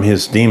from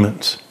his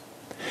demons.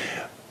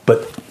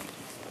 But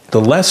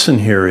the lesson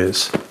here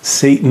is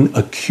Satan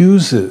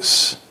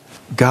accuses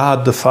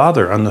God the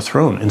Father on the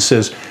throne and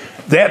says,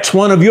 that's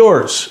one of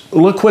yours.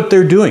 Look what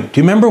they're doing.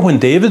 Do you remember when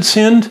David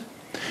sinned?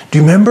 Do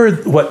you remember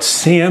what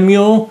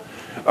Samuel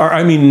Or,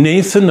 I mean,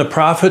 Nathan the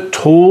prophet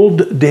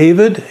told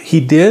David, he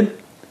did.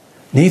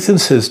 Nathan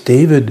says,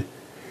 David,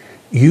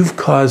 you've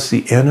caused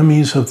the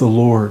enemies of the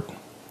Lord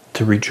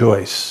to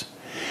rejoice.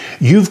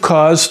 You've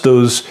caused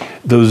those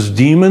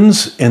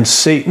demons and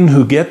Satan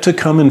who get to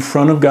come in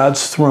front of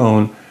God's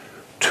throne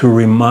to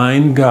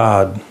remind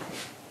God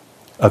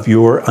of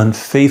your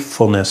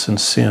unfaithfulness and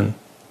sin.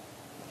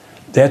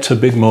 That's a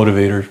big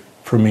motivator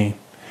for me.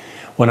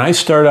 When I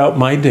start out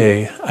my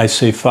day, I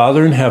say,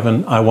 Father in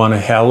heaven, I want to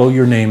hallow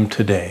your name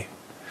today.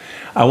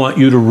 I want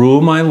you to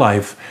rule my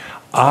life.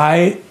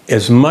 I,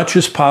 as much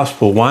as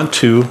possible, want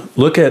to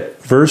look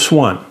at verse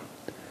 1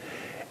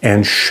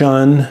 and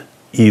shun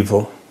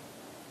evil.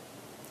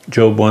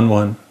 Job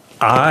 1:1.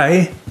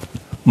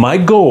 My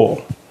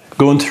goal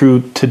going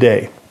through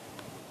today,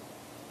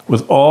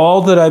 with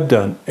all that I've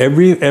done,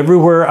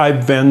 everywhere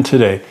I've been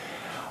today,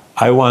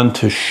 I want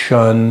to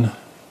shun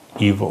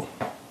evil.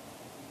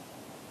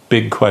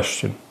 Big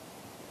question.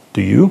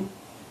 Do you?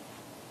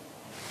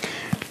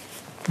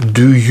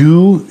 Do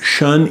you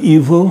shun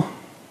evil?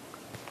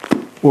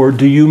 Or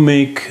do you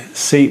make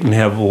Satan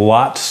have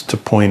lots to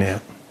point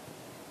at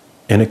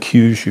and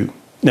accuse you?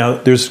 Now,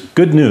 there's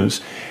good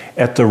news.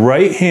 At the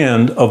right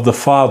hand of the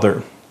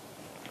Father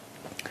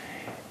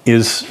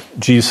is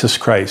Jesus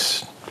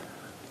Christ,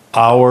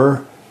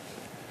 our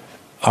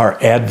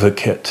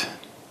advocate.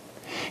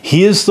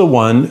 He is the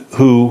one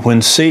who,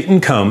 when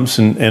Satan comes,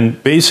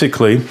 and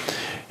basically,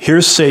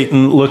 here's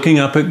Satan looking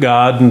up at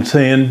God and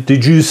saying,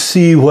 did you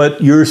see what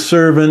your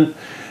servant,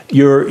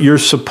 your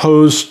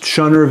supposed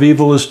shunner of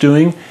evil is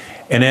doing?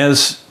 And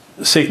as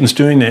Satan's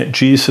doing that,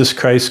 Jesus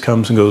Christ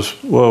comes and goes,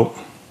 whoa,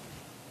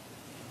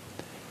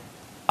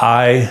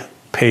 I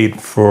paid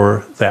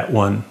for that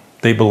one.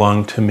 They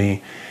belong to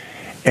me.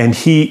 And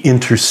he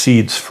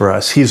intercedes for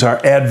us. He's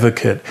our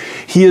advocate.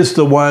 He is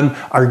the one,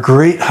 our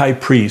great high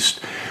priest,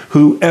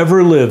 who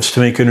ever lives to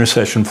make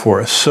intercession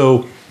for us.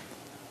 So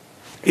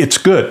it's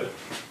good.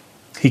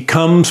 He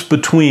comes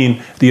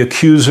between the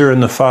accuser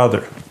and the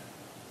Father.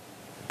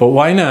 But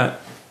why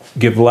not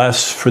give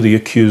less for the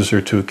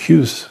accuser to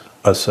accuse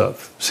us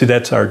of? See,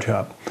 that's our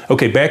job.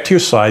 Okay, back to your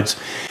slides.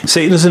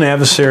 Satan is an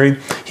adversary.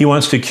 He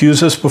wants to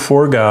accuse us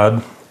before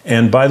God.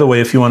 And by the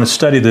way, if you want to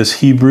study this,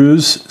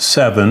 Hebrews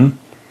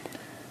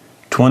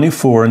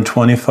 7:24 and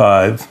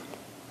 25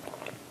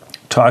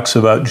 talks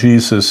about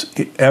Jesus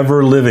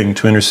ever living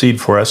to intercede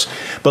for us.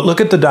 But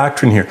look at the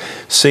doctrine here.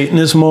 Satan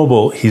is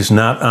mobile. He's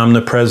not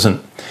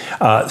omnipresent.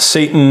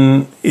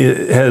 Satan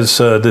has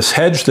this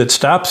hedge that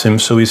stops him,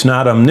 so he's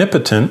not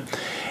omnipotent.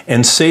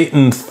 And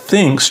Satan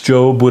thinks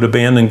Job would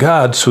abandon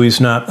God, so he's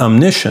not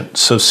omniscient.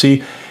 So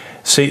see,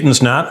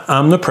 Satan's not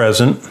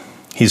omnipresent.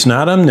 He's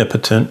not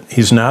omnipotent.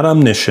 He's not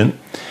omniscient.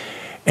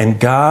 And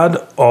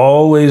God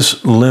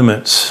always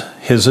limits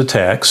his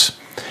attacks.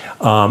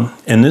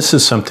 And this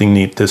is something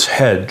neat, this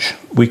hedge.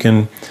 We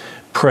can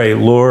pray,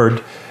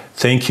 Lord,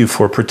 thank you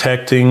for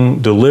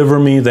protecting, deliver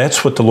me.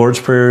 That's what the Lord's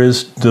Prayer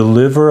is.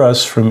 Deliver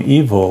us from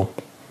evil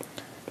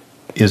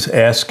is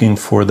asking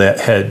for that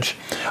hedge.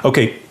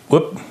 Okay,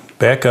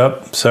 back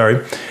up,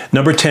 sorry.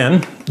 Number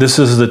 10, this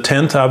is the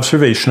 10th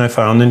observation I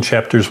found in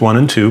chapters 1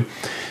 and 2.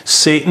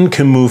 Satan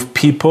can move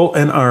people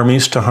and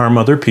armies to harm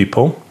other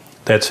people.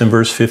 That's in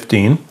verse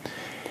 15.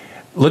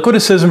 Look what it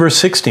says in verse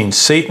 16.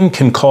 Satan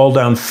can call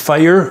down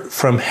fire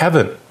from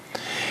heaven.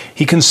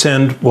 He can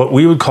send what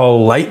we would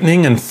call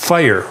lightning and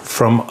fire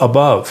from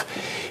above.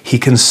 He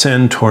can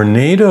send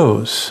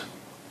tornadoes.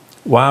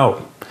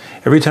 Wow.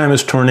 Every time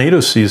it's tornado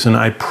season,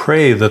 I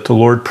pray that the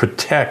Lord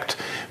protect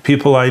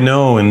people I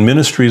know and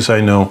ministries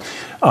I know,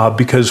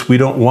 because we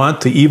don't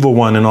want the evil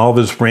one and all of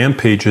his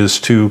rampages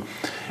to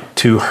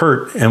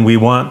hurt, and we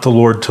want the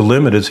Lord to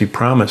limit as he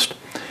promised.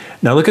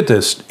 Now look at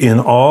this. In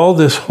all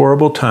this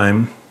horrible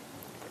time,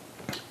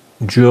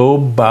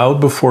 Job bowed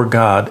before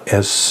God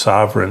as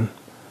sovereign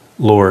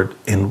Lord.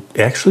 And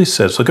actually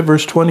says, look at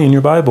verse 20 in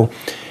your Bible.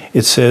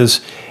 It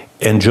says,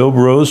 and Job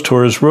rose,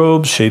 tore his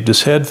robes, shaved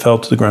his head, fell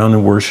to the ground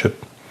and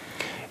worshiped.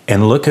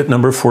 And look at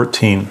number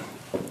 14,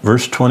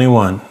 verse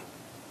 21.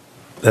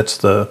 That's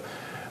the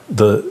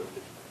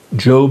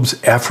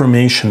Job's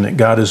affirmation that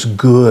God is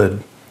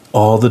good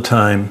all the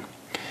time.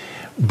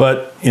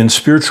 But in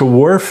spiritual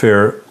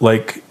warfare,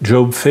 like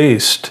Job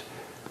faced,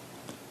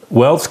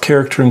 wealth,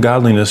 character, and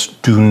godliness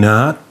do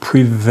not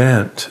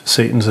prevent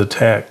Satan's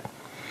attack.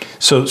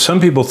 So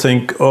some people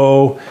think,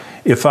 oh,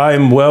 if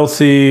I'm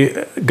wealthy,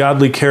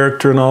 godly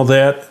character and all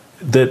that,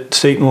 that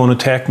Satan won't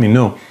attack me.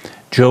 No,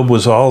 Job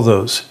was all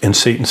those, and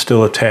Satan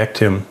still attacked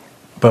him.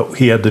 But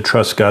he had to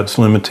trust God's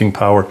limiting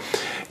power.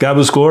 God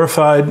was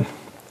glorified.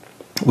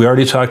 We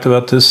already talked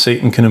about this.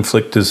 Satan can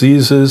inflict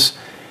diseases.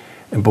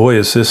 And boy,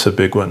 is this a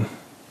big one.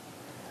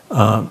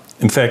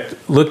 In fact,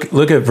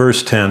 look at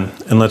verse 10,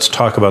 and let's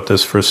talk about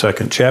this for a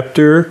second.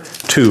 Chapter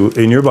 2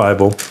 in your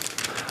Bible,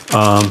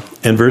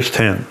 and verse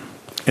 10.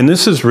 And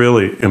this is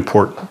really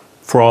important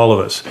for all of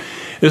us.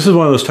 This is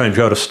one of those times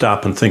you ought to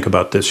stop and think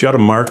about this. You ought to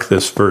mark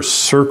this verse,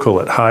 circle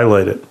it,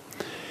 highlight it.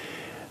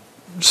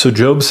 So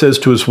Job says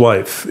to his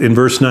wife, in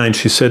verse 9,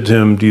 she said to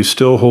him, do you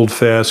still hold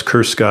fast,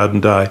 curse God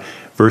and die?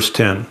 Verse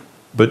 10,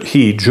 but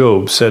he,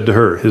 Job, said to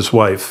her, his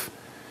wife,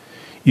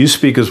 you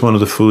speak as one of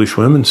the foolish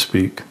women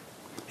speak.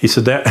 He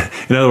said that,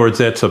 in other words,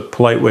 that's a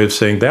polite way of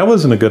saying, that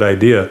wasn't a good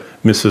idea,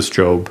 Mrs.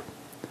 Job.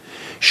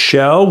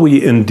 Shall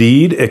we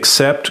indeed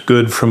accept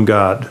good from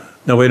God?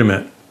 Now, wait a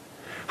minute.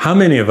 How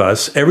many of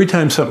us, every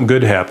time something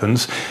good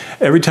happens,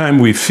 every time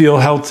we feel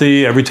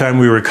healthy, every time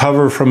we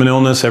recover from an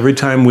illness, every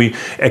time we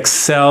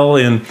excel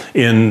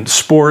in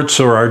sports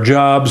or our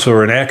jobs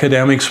or in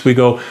academics, we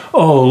go,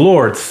 oh,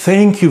 Lord,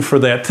 thank you for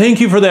that. Thank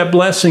you for that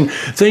blessing.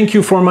 Thank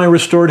you for my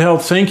restored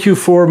health. Thank you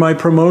for my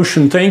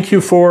promotion. Thank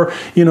you for,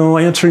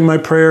 answering my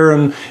prayer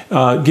and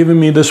giving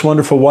me this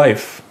wonderful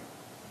wife.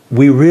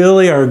 We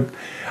really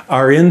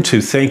are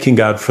into thanking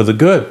God for the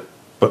good.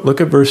 But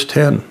look at verse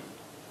 10.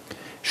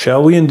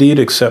 Shall we indeed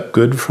accept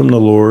good from the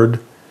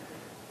Lord,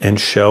 and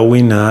shall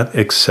we not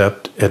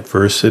accept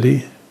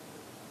adversity?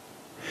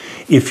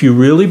 If you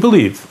really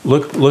believe,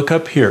 look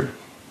up here.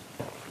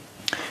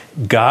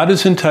 God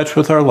is in touch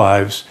with our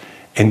lives,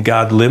 and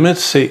God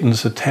limits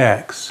Satan's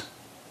attacks.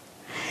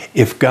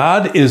 If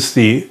God is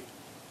the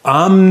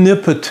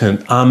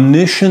omnipotent,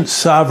 omniscient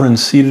sovereign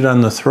seated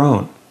on the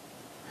throne,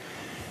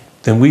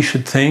 then we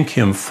should thank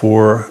him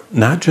for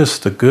not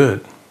just the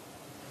good,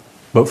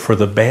 but for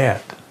the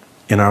bad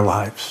in our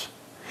lives.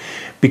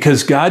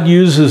 Because God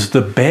uses the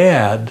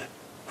bad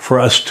for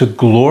us to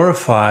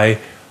glorify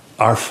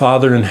our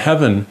Father in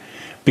heaven,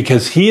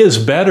 because he is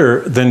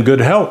better than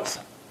good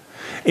health.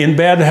 In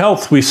bad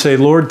health, we say,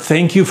 Lord,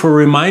 thank you for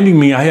reminding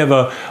me I have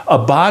a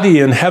body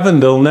in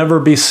heaven that'll never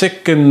be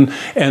sick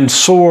and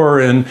sore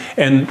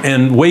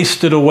and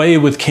wasted away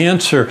with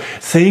cancer.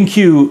 Thank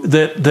you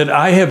that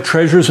I have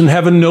treasures in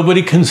heaven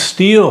nobody can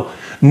steal,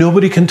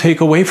 nobody can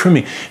take away from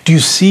me. Do you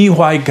see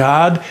why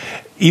God,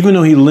 even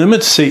though he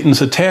limits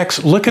Satan's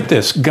attacks, look at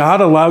this.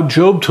 God allowed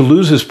Job to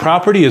lose his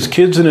property, his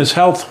kids, and his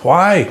health.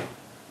 Why?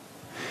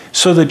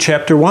 So that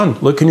chapter 1,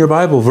 look in your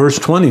Bible, verse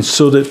 20,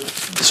 so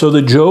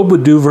that Job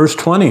would do verse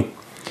 20.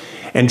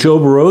 And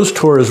Job arose,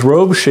 tore his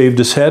robe, shaved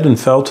his head, and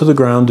fell to the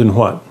ground and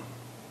what?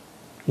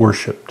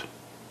 Worshipped.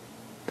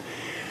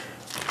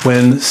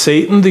 When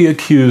Satan the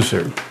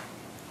accuser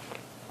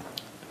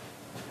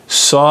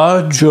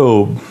saw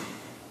Job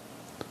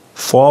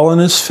fall on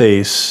his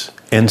face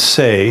and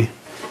say,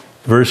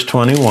 verse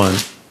 21,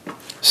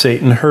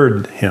 Satan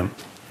heard him.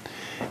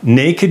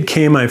 Naked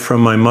came I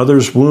from my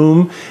mother's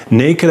womb,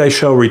 naked I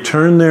shall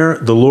return there.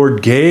 The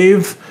Lord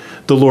gave,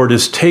 the Lord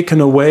is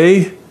taken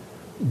away.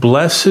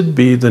 Blessed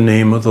be the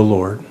name of the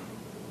Lord.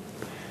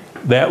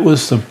 That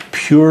was the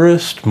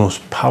purest,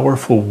 most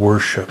powerful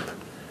worship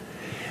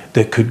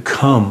that could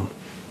come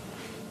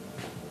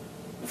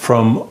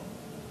from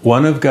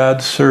one of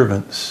God's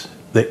servants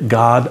that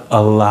God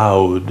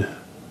allowed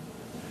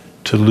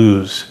to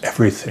lose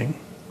everything.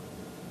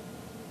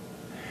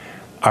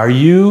 Are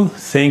you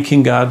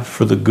thanking God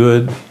for the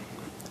good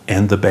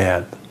and the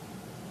bad?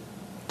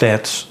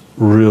 That's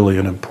really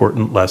an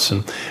important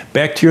lesson.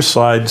 Back to your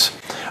slides.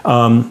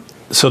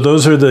 So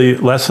those are the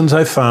lessons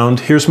I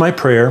found. Here's my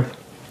prayer,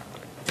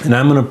 and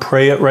I'm going to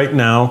pray it right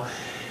now.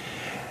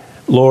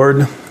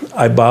 Lord,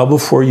 I bow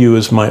before you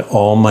as my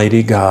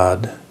almighty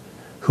God,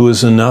 who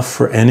is enough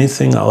for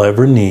anything I'll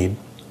ever need.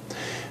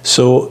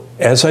 So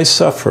as I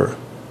suffer,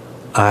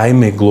 I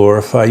may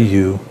glorify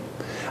you.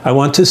 I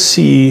want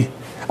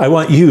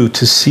you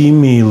to see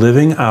me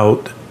living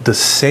out the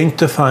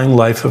sanctifying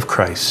life of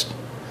Christ.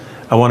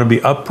 I want to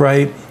be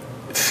upright,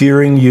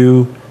 fearing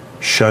you,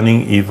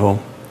 shunning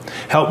evil.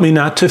 Help me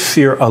not to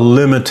fear a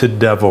limited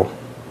devil,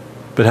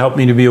 but help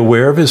me to be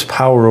aware of his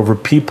power over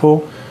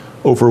people,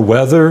 over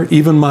weather,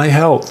 even my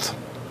health.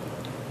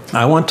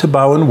 I want to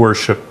bow in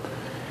worship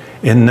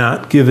and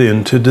not give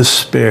in to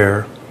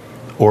despair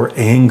or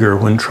anger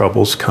when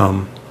troubles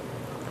come,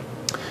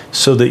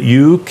 so that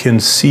you can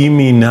see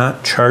me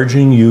not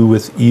charging you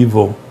with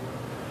evil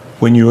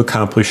when you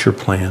accomplish your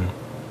plan.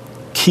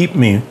 Keep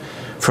me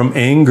from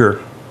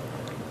anger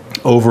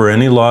over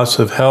any loss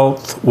of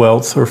health,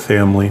 wealth, or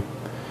family,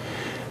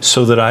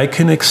 so that I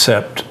can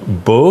accept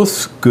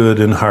both good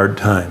and hard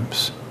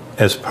times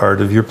as part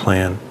of your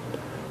plan.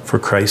 For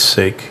Christ's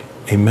sake,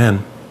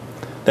 amen.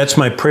 That's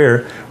my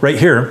prayer. Right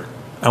here,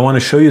 I want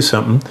to show you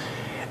something.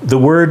 The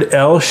word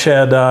El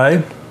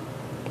Shaddai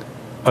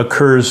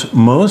occurs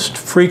most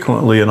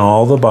frequently in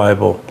all the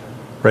Bible,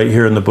 right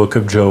here in the book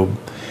of Job.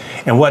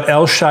 And what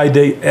El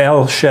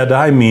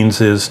Shaddai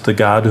means is the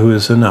God who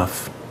is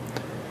enough.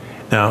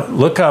 Now,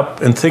 look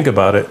up and think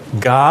about it.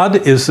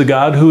 God is the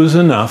God who is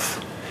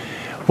enough.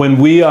 When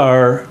we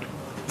are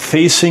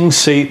facing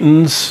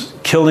Satan's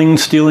killing,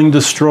 stealing,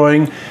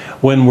 destroying,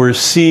 when we're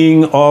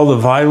seeing all the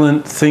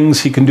violent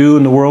things he can do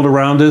in the world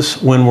around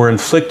us, when we're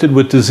inflicted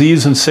with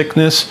disease and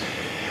sickness,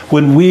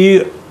 when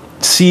we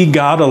see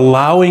God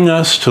allowing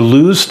us to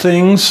lose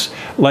things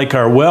like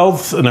our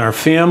wealth and our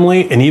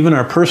family and even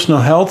our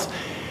personal health,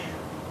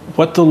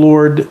 what the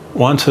Lord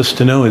wants us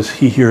to know is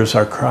he hears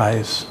our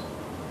cries.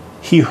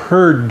 He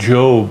heard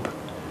Job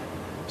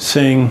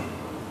saying,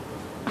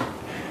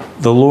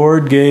 the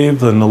Lord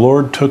gave and the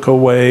Lord took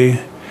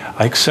away.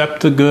 I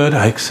accept the good,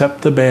 I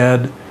accept the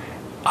bad.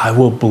 I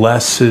will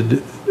bless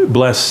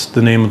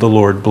the name of the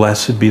Lord.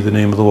 Blessed be the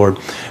name of the Lord.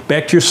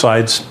 Back to your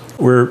slides.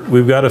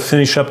 We've got to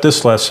finish up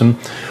this lesson.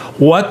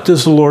 What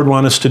does the Lord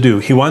want us to do?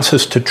 He wants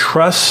us to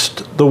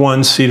trust the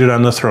one seated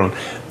on the throne.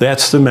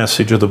 That's the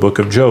message of the book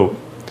of Job.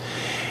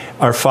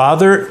 Our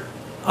Father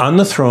on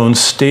the throne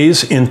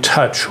stays in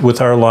touch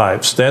with our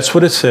lives. That's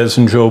what it says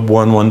in Job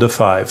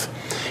 1:1-5.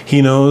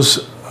 He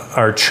knows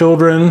our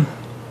children,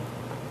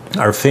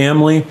 our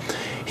family.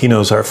 He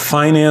knows our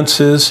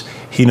finances.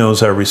 He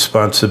knows our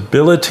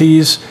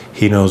responsibilities.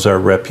 He knows our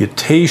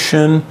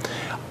reputation.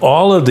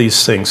 All of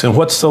these things. And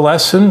what's the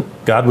lesson?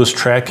 God was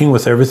tracking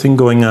with everything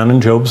going on in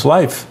Job's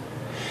life.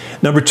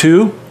 Number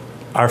two,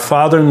 our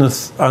Father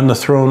on the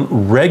throne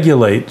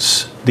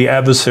regulates the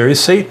adversary,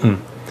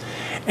 Satan.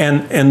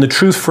 And the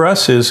truth for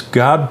us is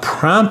God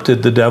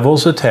prompted the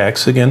devil's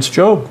attacks against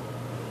Job.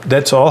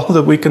 That's all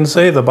that we can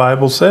say, the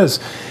Bible says.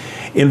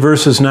 In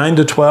verses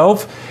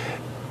 9-12,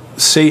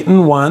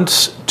 Satan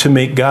wants to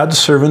make God's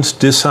servants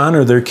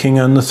dishonor their king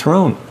on the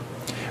throne.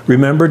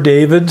 Remember,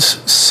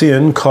 David's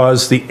sin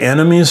caused the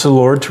enemies of the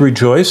Lord to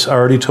rejoice. I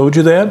already told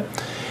you that.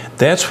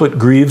 That's what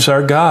grieves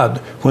our God,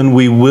 when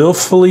we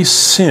willfully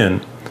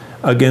sin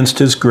against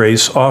his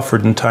grace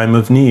offered in time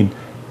of need.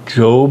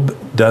 Job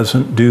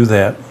doesn't do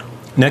that.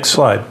 Next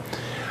slide.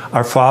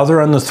 Our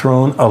Father on the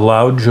throne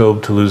allowed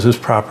Job to lose his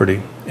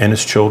property and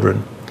his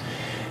children.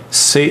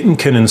 Satan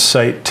can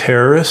incite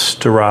terrorists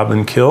to rob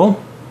and kill.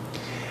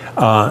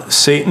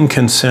 Satan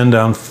can send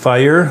down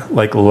fire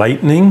like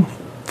lightning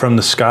from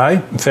the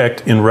sky. In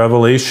fact, in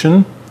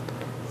Revelation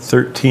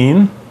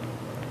 13,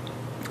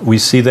 we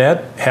see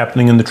that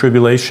happening in the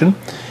tribulation.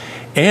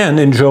 And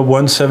in Job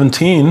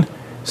 1:17,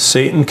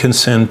 Satan can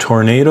send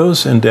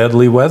tornadoes and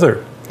deadly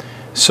weather.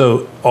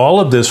 So all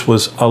of this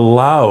was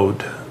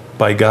allowed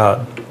by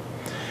God.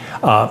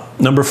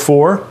 Number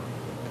 4,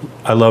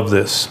 I love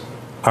this.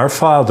 Our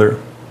Father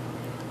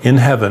in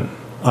heaven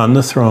on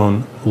the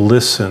throne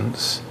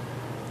listens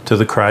to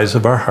the cries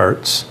of our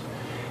hearts.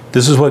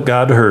 This is what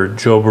God heard.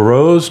 Job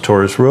arose,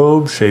 tore his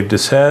robe, shaved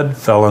his head,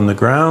 fell on the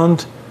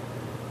ground,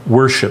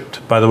 worshipped.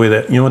 By the way,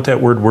 you know what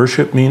that word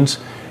worship means?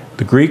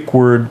 The Greek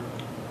word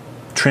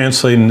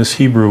translated in this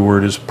Hebrew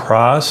word is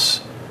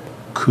proskuneo.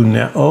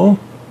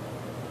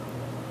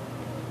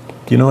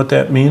 Do you know what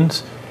that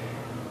means?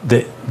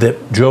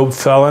 That Job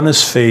fell on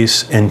his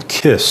face and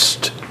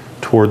kissed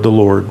toward the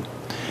Lord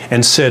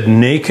and said,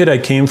 naked I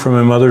came from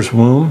my mother's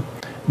womb,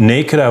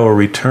 naked I will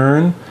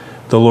return.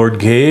 The Lord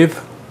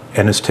gave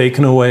and is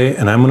taken away,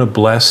 and I'm going to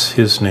bless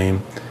his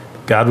name.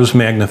 God was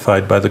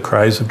magnified by the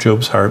cries of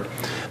Job's heart.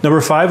 Number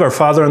 5, our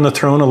Father on the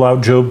throne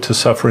allowed Job to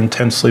suffer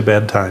intensely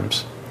bad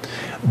times.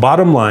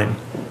 Bottom line,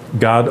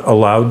 God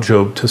allowed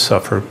Job to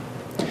suffer.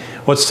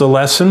 What's the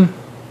lesson?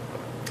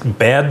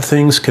 Bad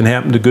things can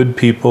happen to good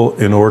people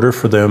in order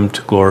for them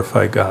to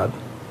glorify God.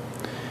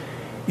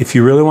 If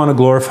you really want to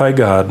glorify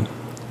God,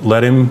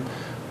 let him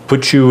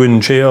put you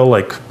in jail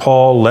like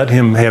Paul. Let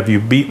him have you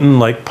beaten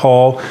like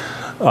Paul.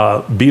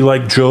 Be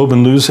like Job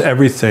and lose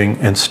everything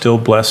and still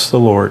bless the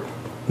Lord.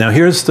 Now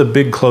here's the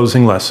big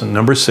closing lesson.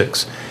 Number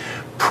 6,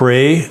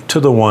 pray to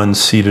the one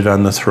seated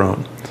on the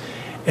throne.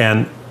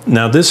 And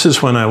now this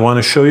is when I want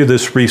to show you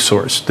this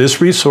resource. This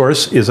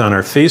resource is on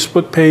our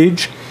Facebook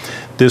page.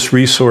 This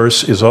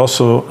resource is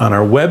also on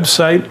our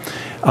website.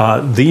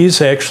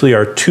 These actually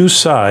are 2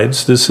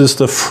 sides. This is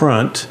the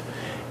front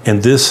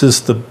and this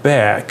is the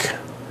back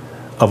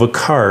of a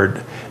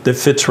card that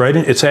fits right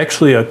in. It's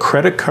actually a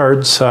credit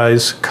card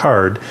size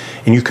card,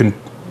 and you can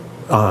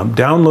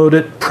download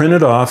it, print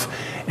it off,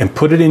 and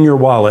put it in your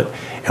wallet.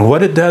 And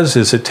what it does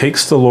is it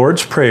takes the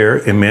Lord's Prayer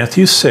in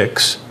Matthew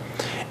 6,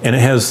 and it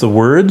has the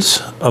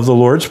words of the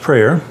Lord's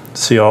Prayer,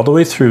 see all the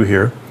way through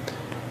here,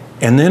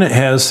 and then it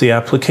has the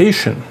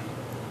application.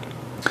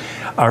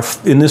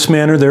 In this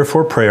manner,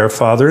 therefore, pray, our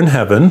Father in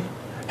heaven,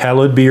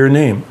 hallowed be your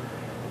name.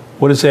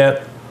 What is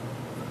that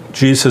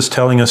Jesus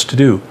telling us to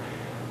do?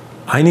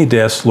 I need to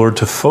ask the Lord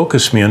to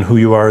focus me on who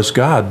you are as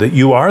God, that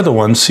you are the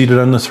one seated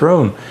on the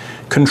throne.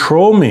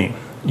 Control me.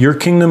 Your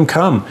kingdom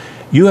come.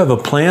 You have a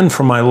plan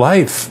for my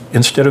life.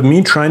 Instead of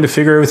me trying to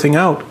figure everything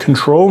out,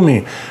 control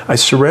me. I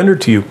surrender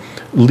to you.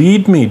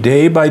 Lead me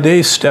day by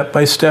day, step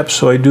by step,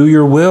 so I do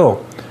your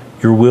will.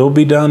 Your will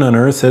be done on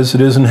earth as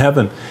it is in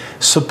heaven.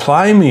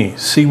 Supply me.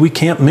 See, we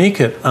can't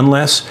make it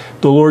unless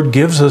the Lord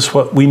gives us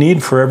what we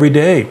need for every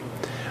day.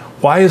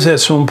 Why is that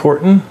so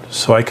important?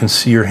 So I can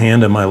see your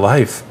hand in my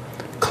life.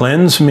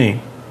 Cleanse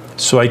me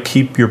so I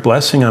keep your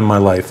blessing on my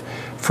life.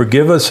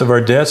 Forgive us of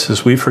our debts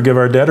as we forgive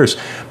our debtors.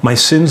 My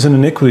sins and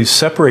iniquities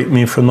separate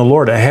me from the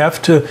Lord. I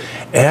have to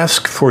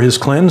ask for his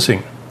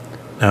cleansing.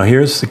 Now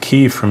here's the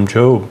key from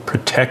Job.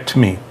 Protect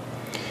me.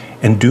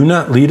 And do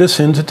not lead us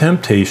into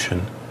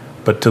temptation,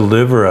 but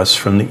deliver us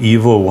from the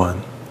evil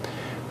one.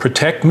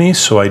 Protect me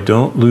so I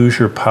don't lose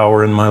your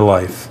power in my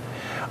life.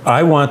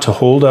 I want to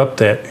hold up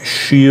that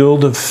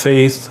shield of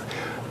faith,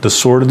 the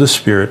sword of the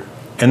Spirit.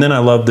 And then I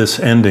love this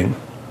ending.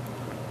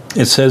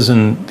 It says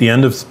in the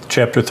end of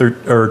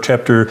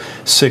chapter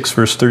 6,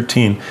 verse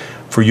 13,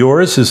 for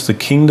yours is the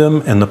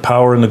kingdom and the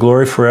power and the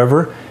glory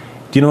forever.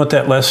 Do you know what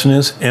that lesson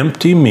is?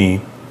 Empty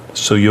me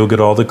so you'll get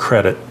all the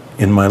credit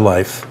in my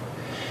life.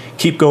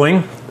 Keep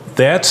going.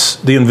 That's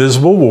the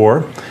invisible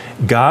war.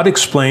 God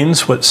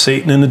explains what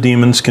Satan and the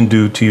demons can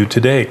do to you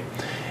today.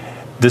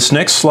 This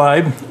next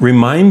slide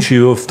reminds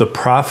you of the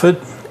profit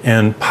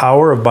and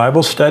power of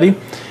Bible study.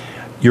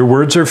 Your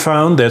words are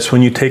found. That's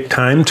when you take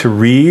time to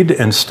read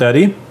and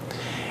study.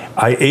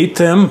 I ate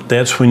them.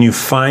 That's when you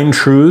find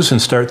truths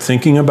and start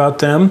thinking about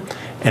them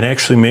and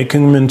actually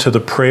making them into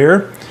the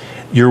prayer.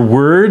 Your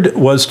word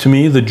was to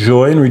me the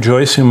joy and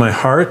rejoicing in my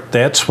heart.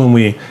 That's when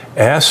we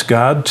ask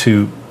God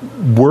to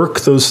work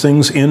those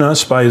things in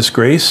us by His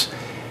grace.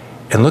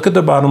 And look at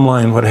the bottom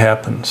line, what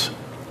happens.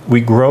 We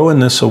grow in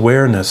this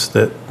awareness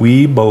that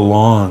we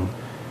belong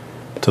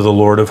to the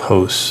Lord of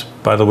hosts.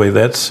 By the way,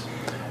 that's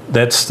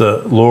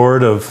the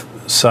Lord of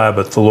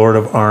Sabbath, the Lord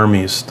of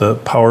armies, the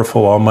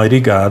powerful Almighty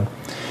God.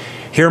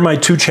 Here are my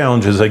 2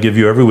 challenges I give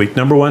you every week.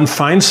 Number 1,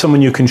 find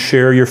someone you can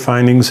share your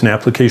findings and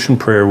application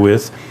prayer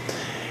with.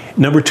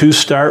 Number 2,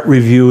 start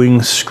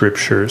reviewing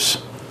scriptures,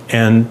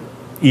 and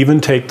even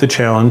take the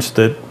challenge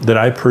that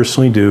I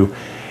personally do,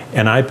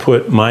 and I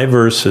put my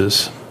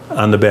verses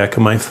on the back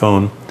of my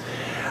phone.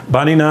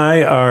 Bonnie and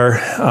I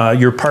are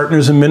your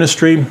partners in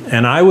ministry,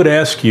 and I would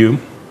ask you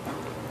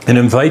and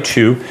invite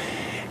you,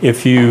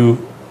 if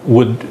you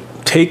would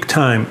take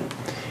time,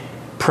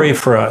 pray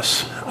for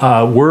us.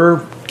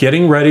 We're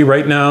getting ready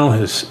right now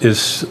as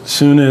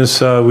soon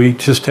as we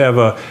just have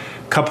a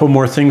couple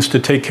more things to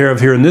take care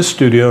of here in this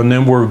studio, and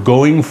then we're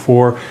going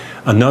for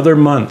another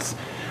month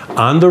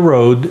on the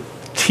road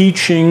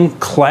teaching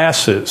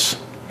classes.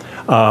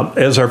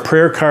 As our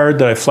prayer card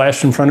that I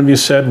flashed in front of you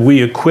said,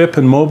 we equip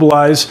and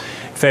mobilize.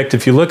 In fact,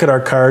 if you look at our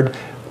card,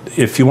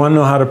 if you want to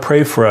know how to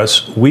pray for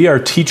us, we are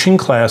teaching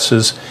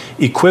classes,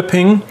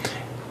 equipping,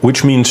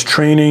 which means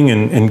training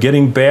and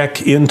getting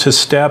back into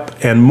step,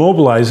 and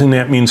mobilizing,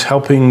 that means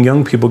helping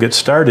young people get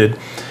started.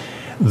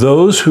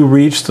 Those who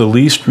reach the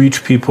least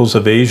reached peoples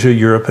of Asia,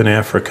 Europe, and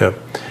Africa.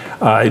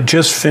 I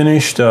just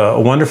finished a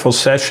wonderful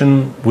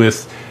session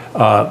with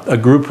a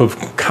group of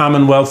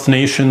Commonwealth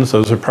nations.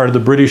 Those are part of the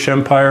British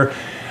Empire.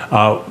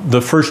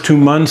 The first 2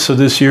 months of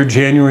this year,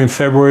 January and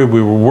February,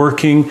 we were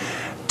working,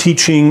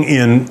 teaching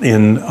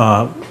in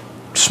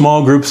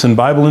small groups and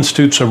Bible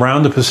institutes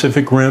around the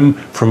Pacific Rim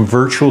from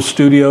virtual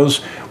studios.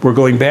 We're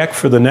going back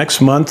for the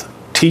next month,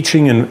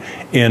 teaching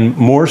in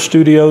more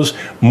studios,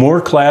 more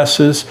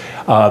classes.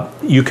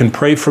 You can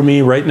pray for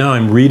me. Right now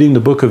I'm reading the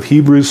book of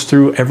Hebrews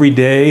through every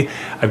day.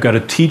 I've got to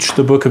teach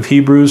the book of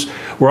Hebrews.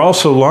 We're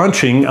also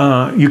launching,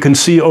 you can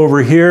see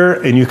over here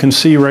and you can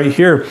see right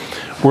here,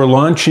 we're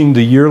launching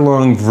the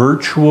year-long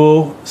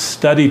virtual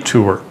study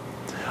tour,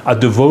 a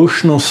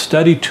devotional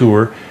study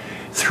tour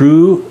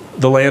through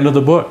the land of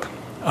the book.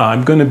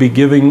 I'm going to be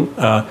giving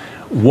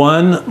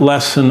 1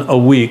 lesson a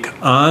week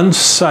on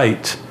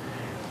site,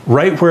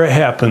 right where it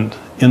happened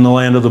in the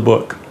land of the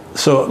book.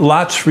 So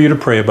lots for you to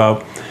pray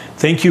about.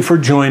 Thank you for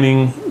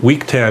joining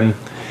week 10,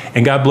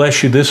 and God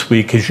bless you this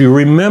week as you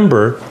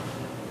remember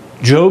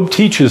Job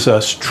teaches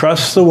us,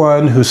 trust the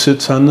one who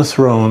sits on the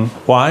throne.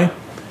 Why?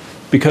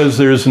 Because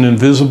there's an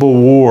invisible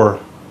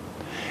war.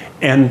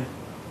 And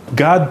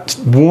God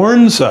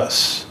warns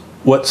us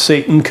what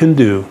Satan can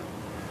do,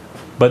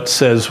 but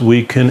says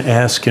we can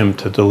ask him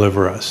to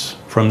deliver us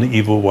from the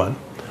evil one.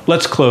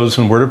 Let's close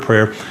in a word of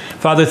prayer.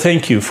 Father,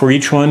 thank you for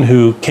each one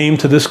who came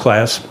to this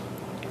class.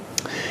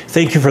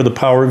 Thank you for the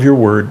power of your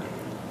word.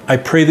 I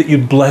pray that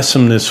you'd bless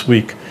them this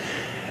week,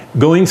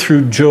 going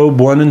through Job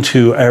 1 and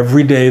 2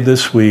 every day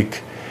this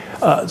week,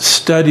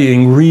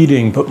 studying,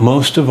 reading, but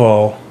most of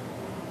all,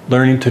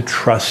 learning to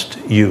trust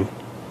you.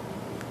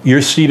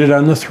 You're seated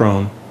on the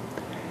throne,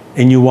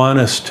 and you want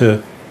us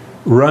to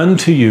run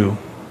to you,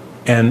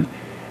 and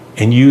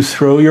you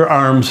throw your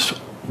arms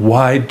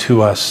wide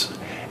to us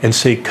and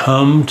say,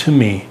 come to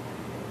me,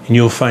 and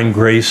you'll find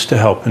grace to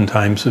help in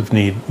times of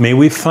need. May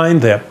we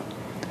find that,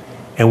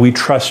 and we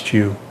trust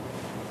you.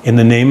 In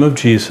the name of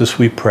Jesus,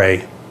 we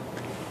pray.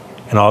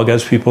 And all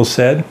God's people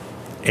said,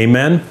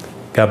 amen.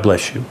 God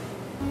bless you.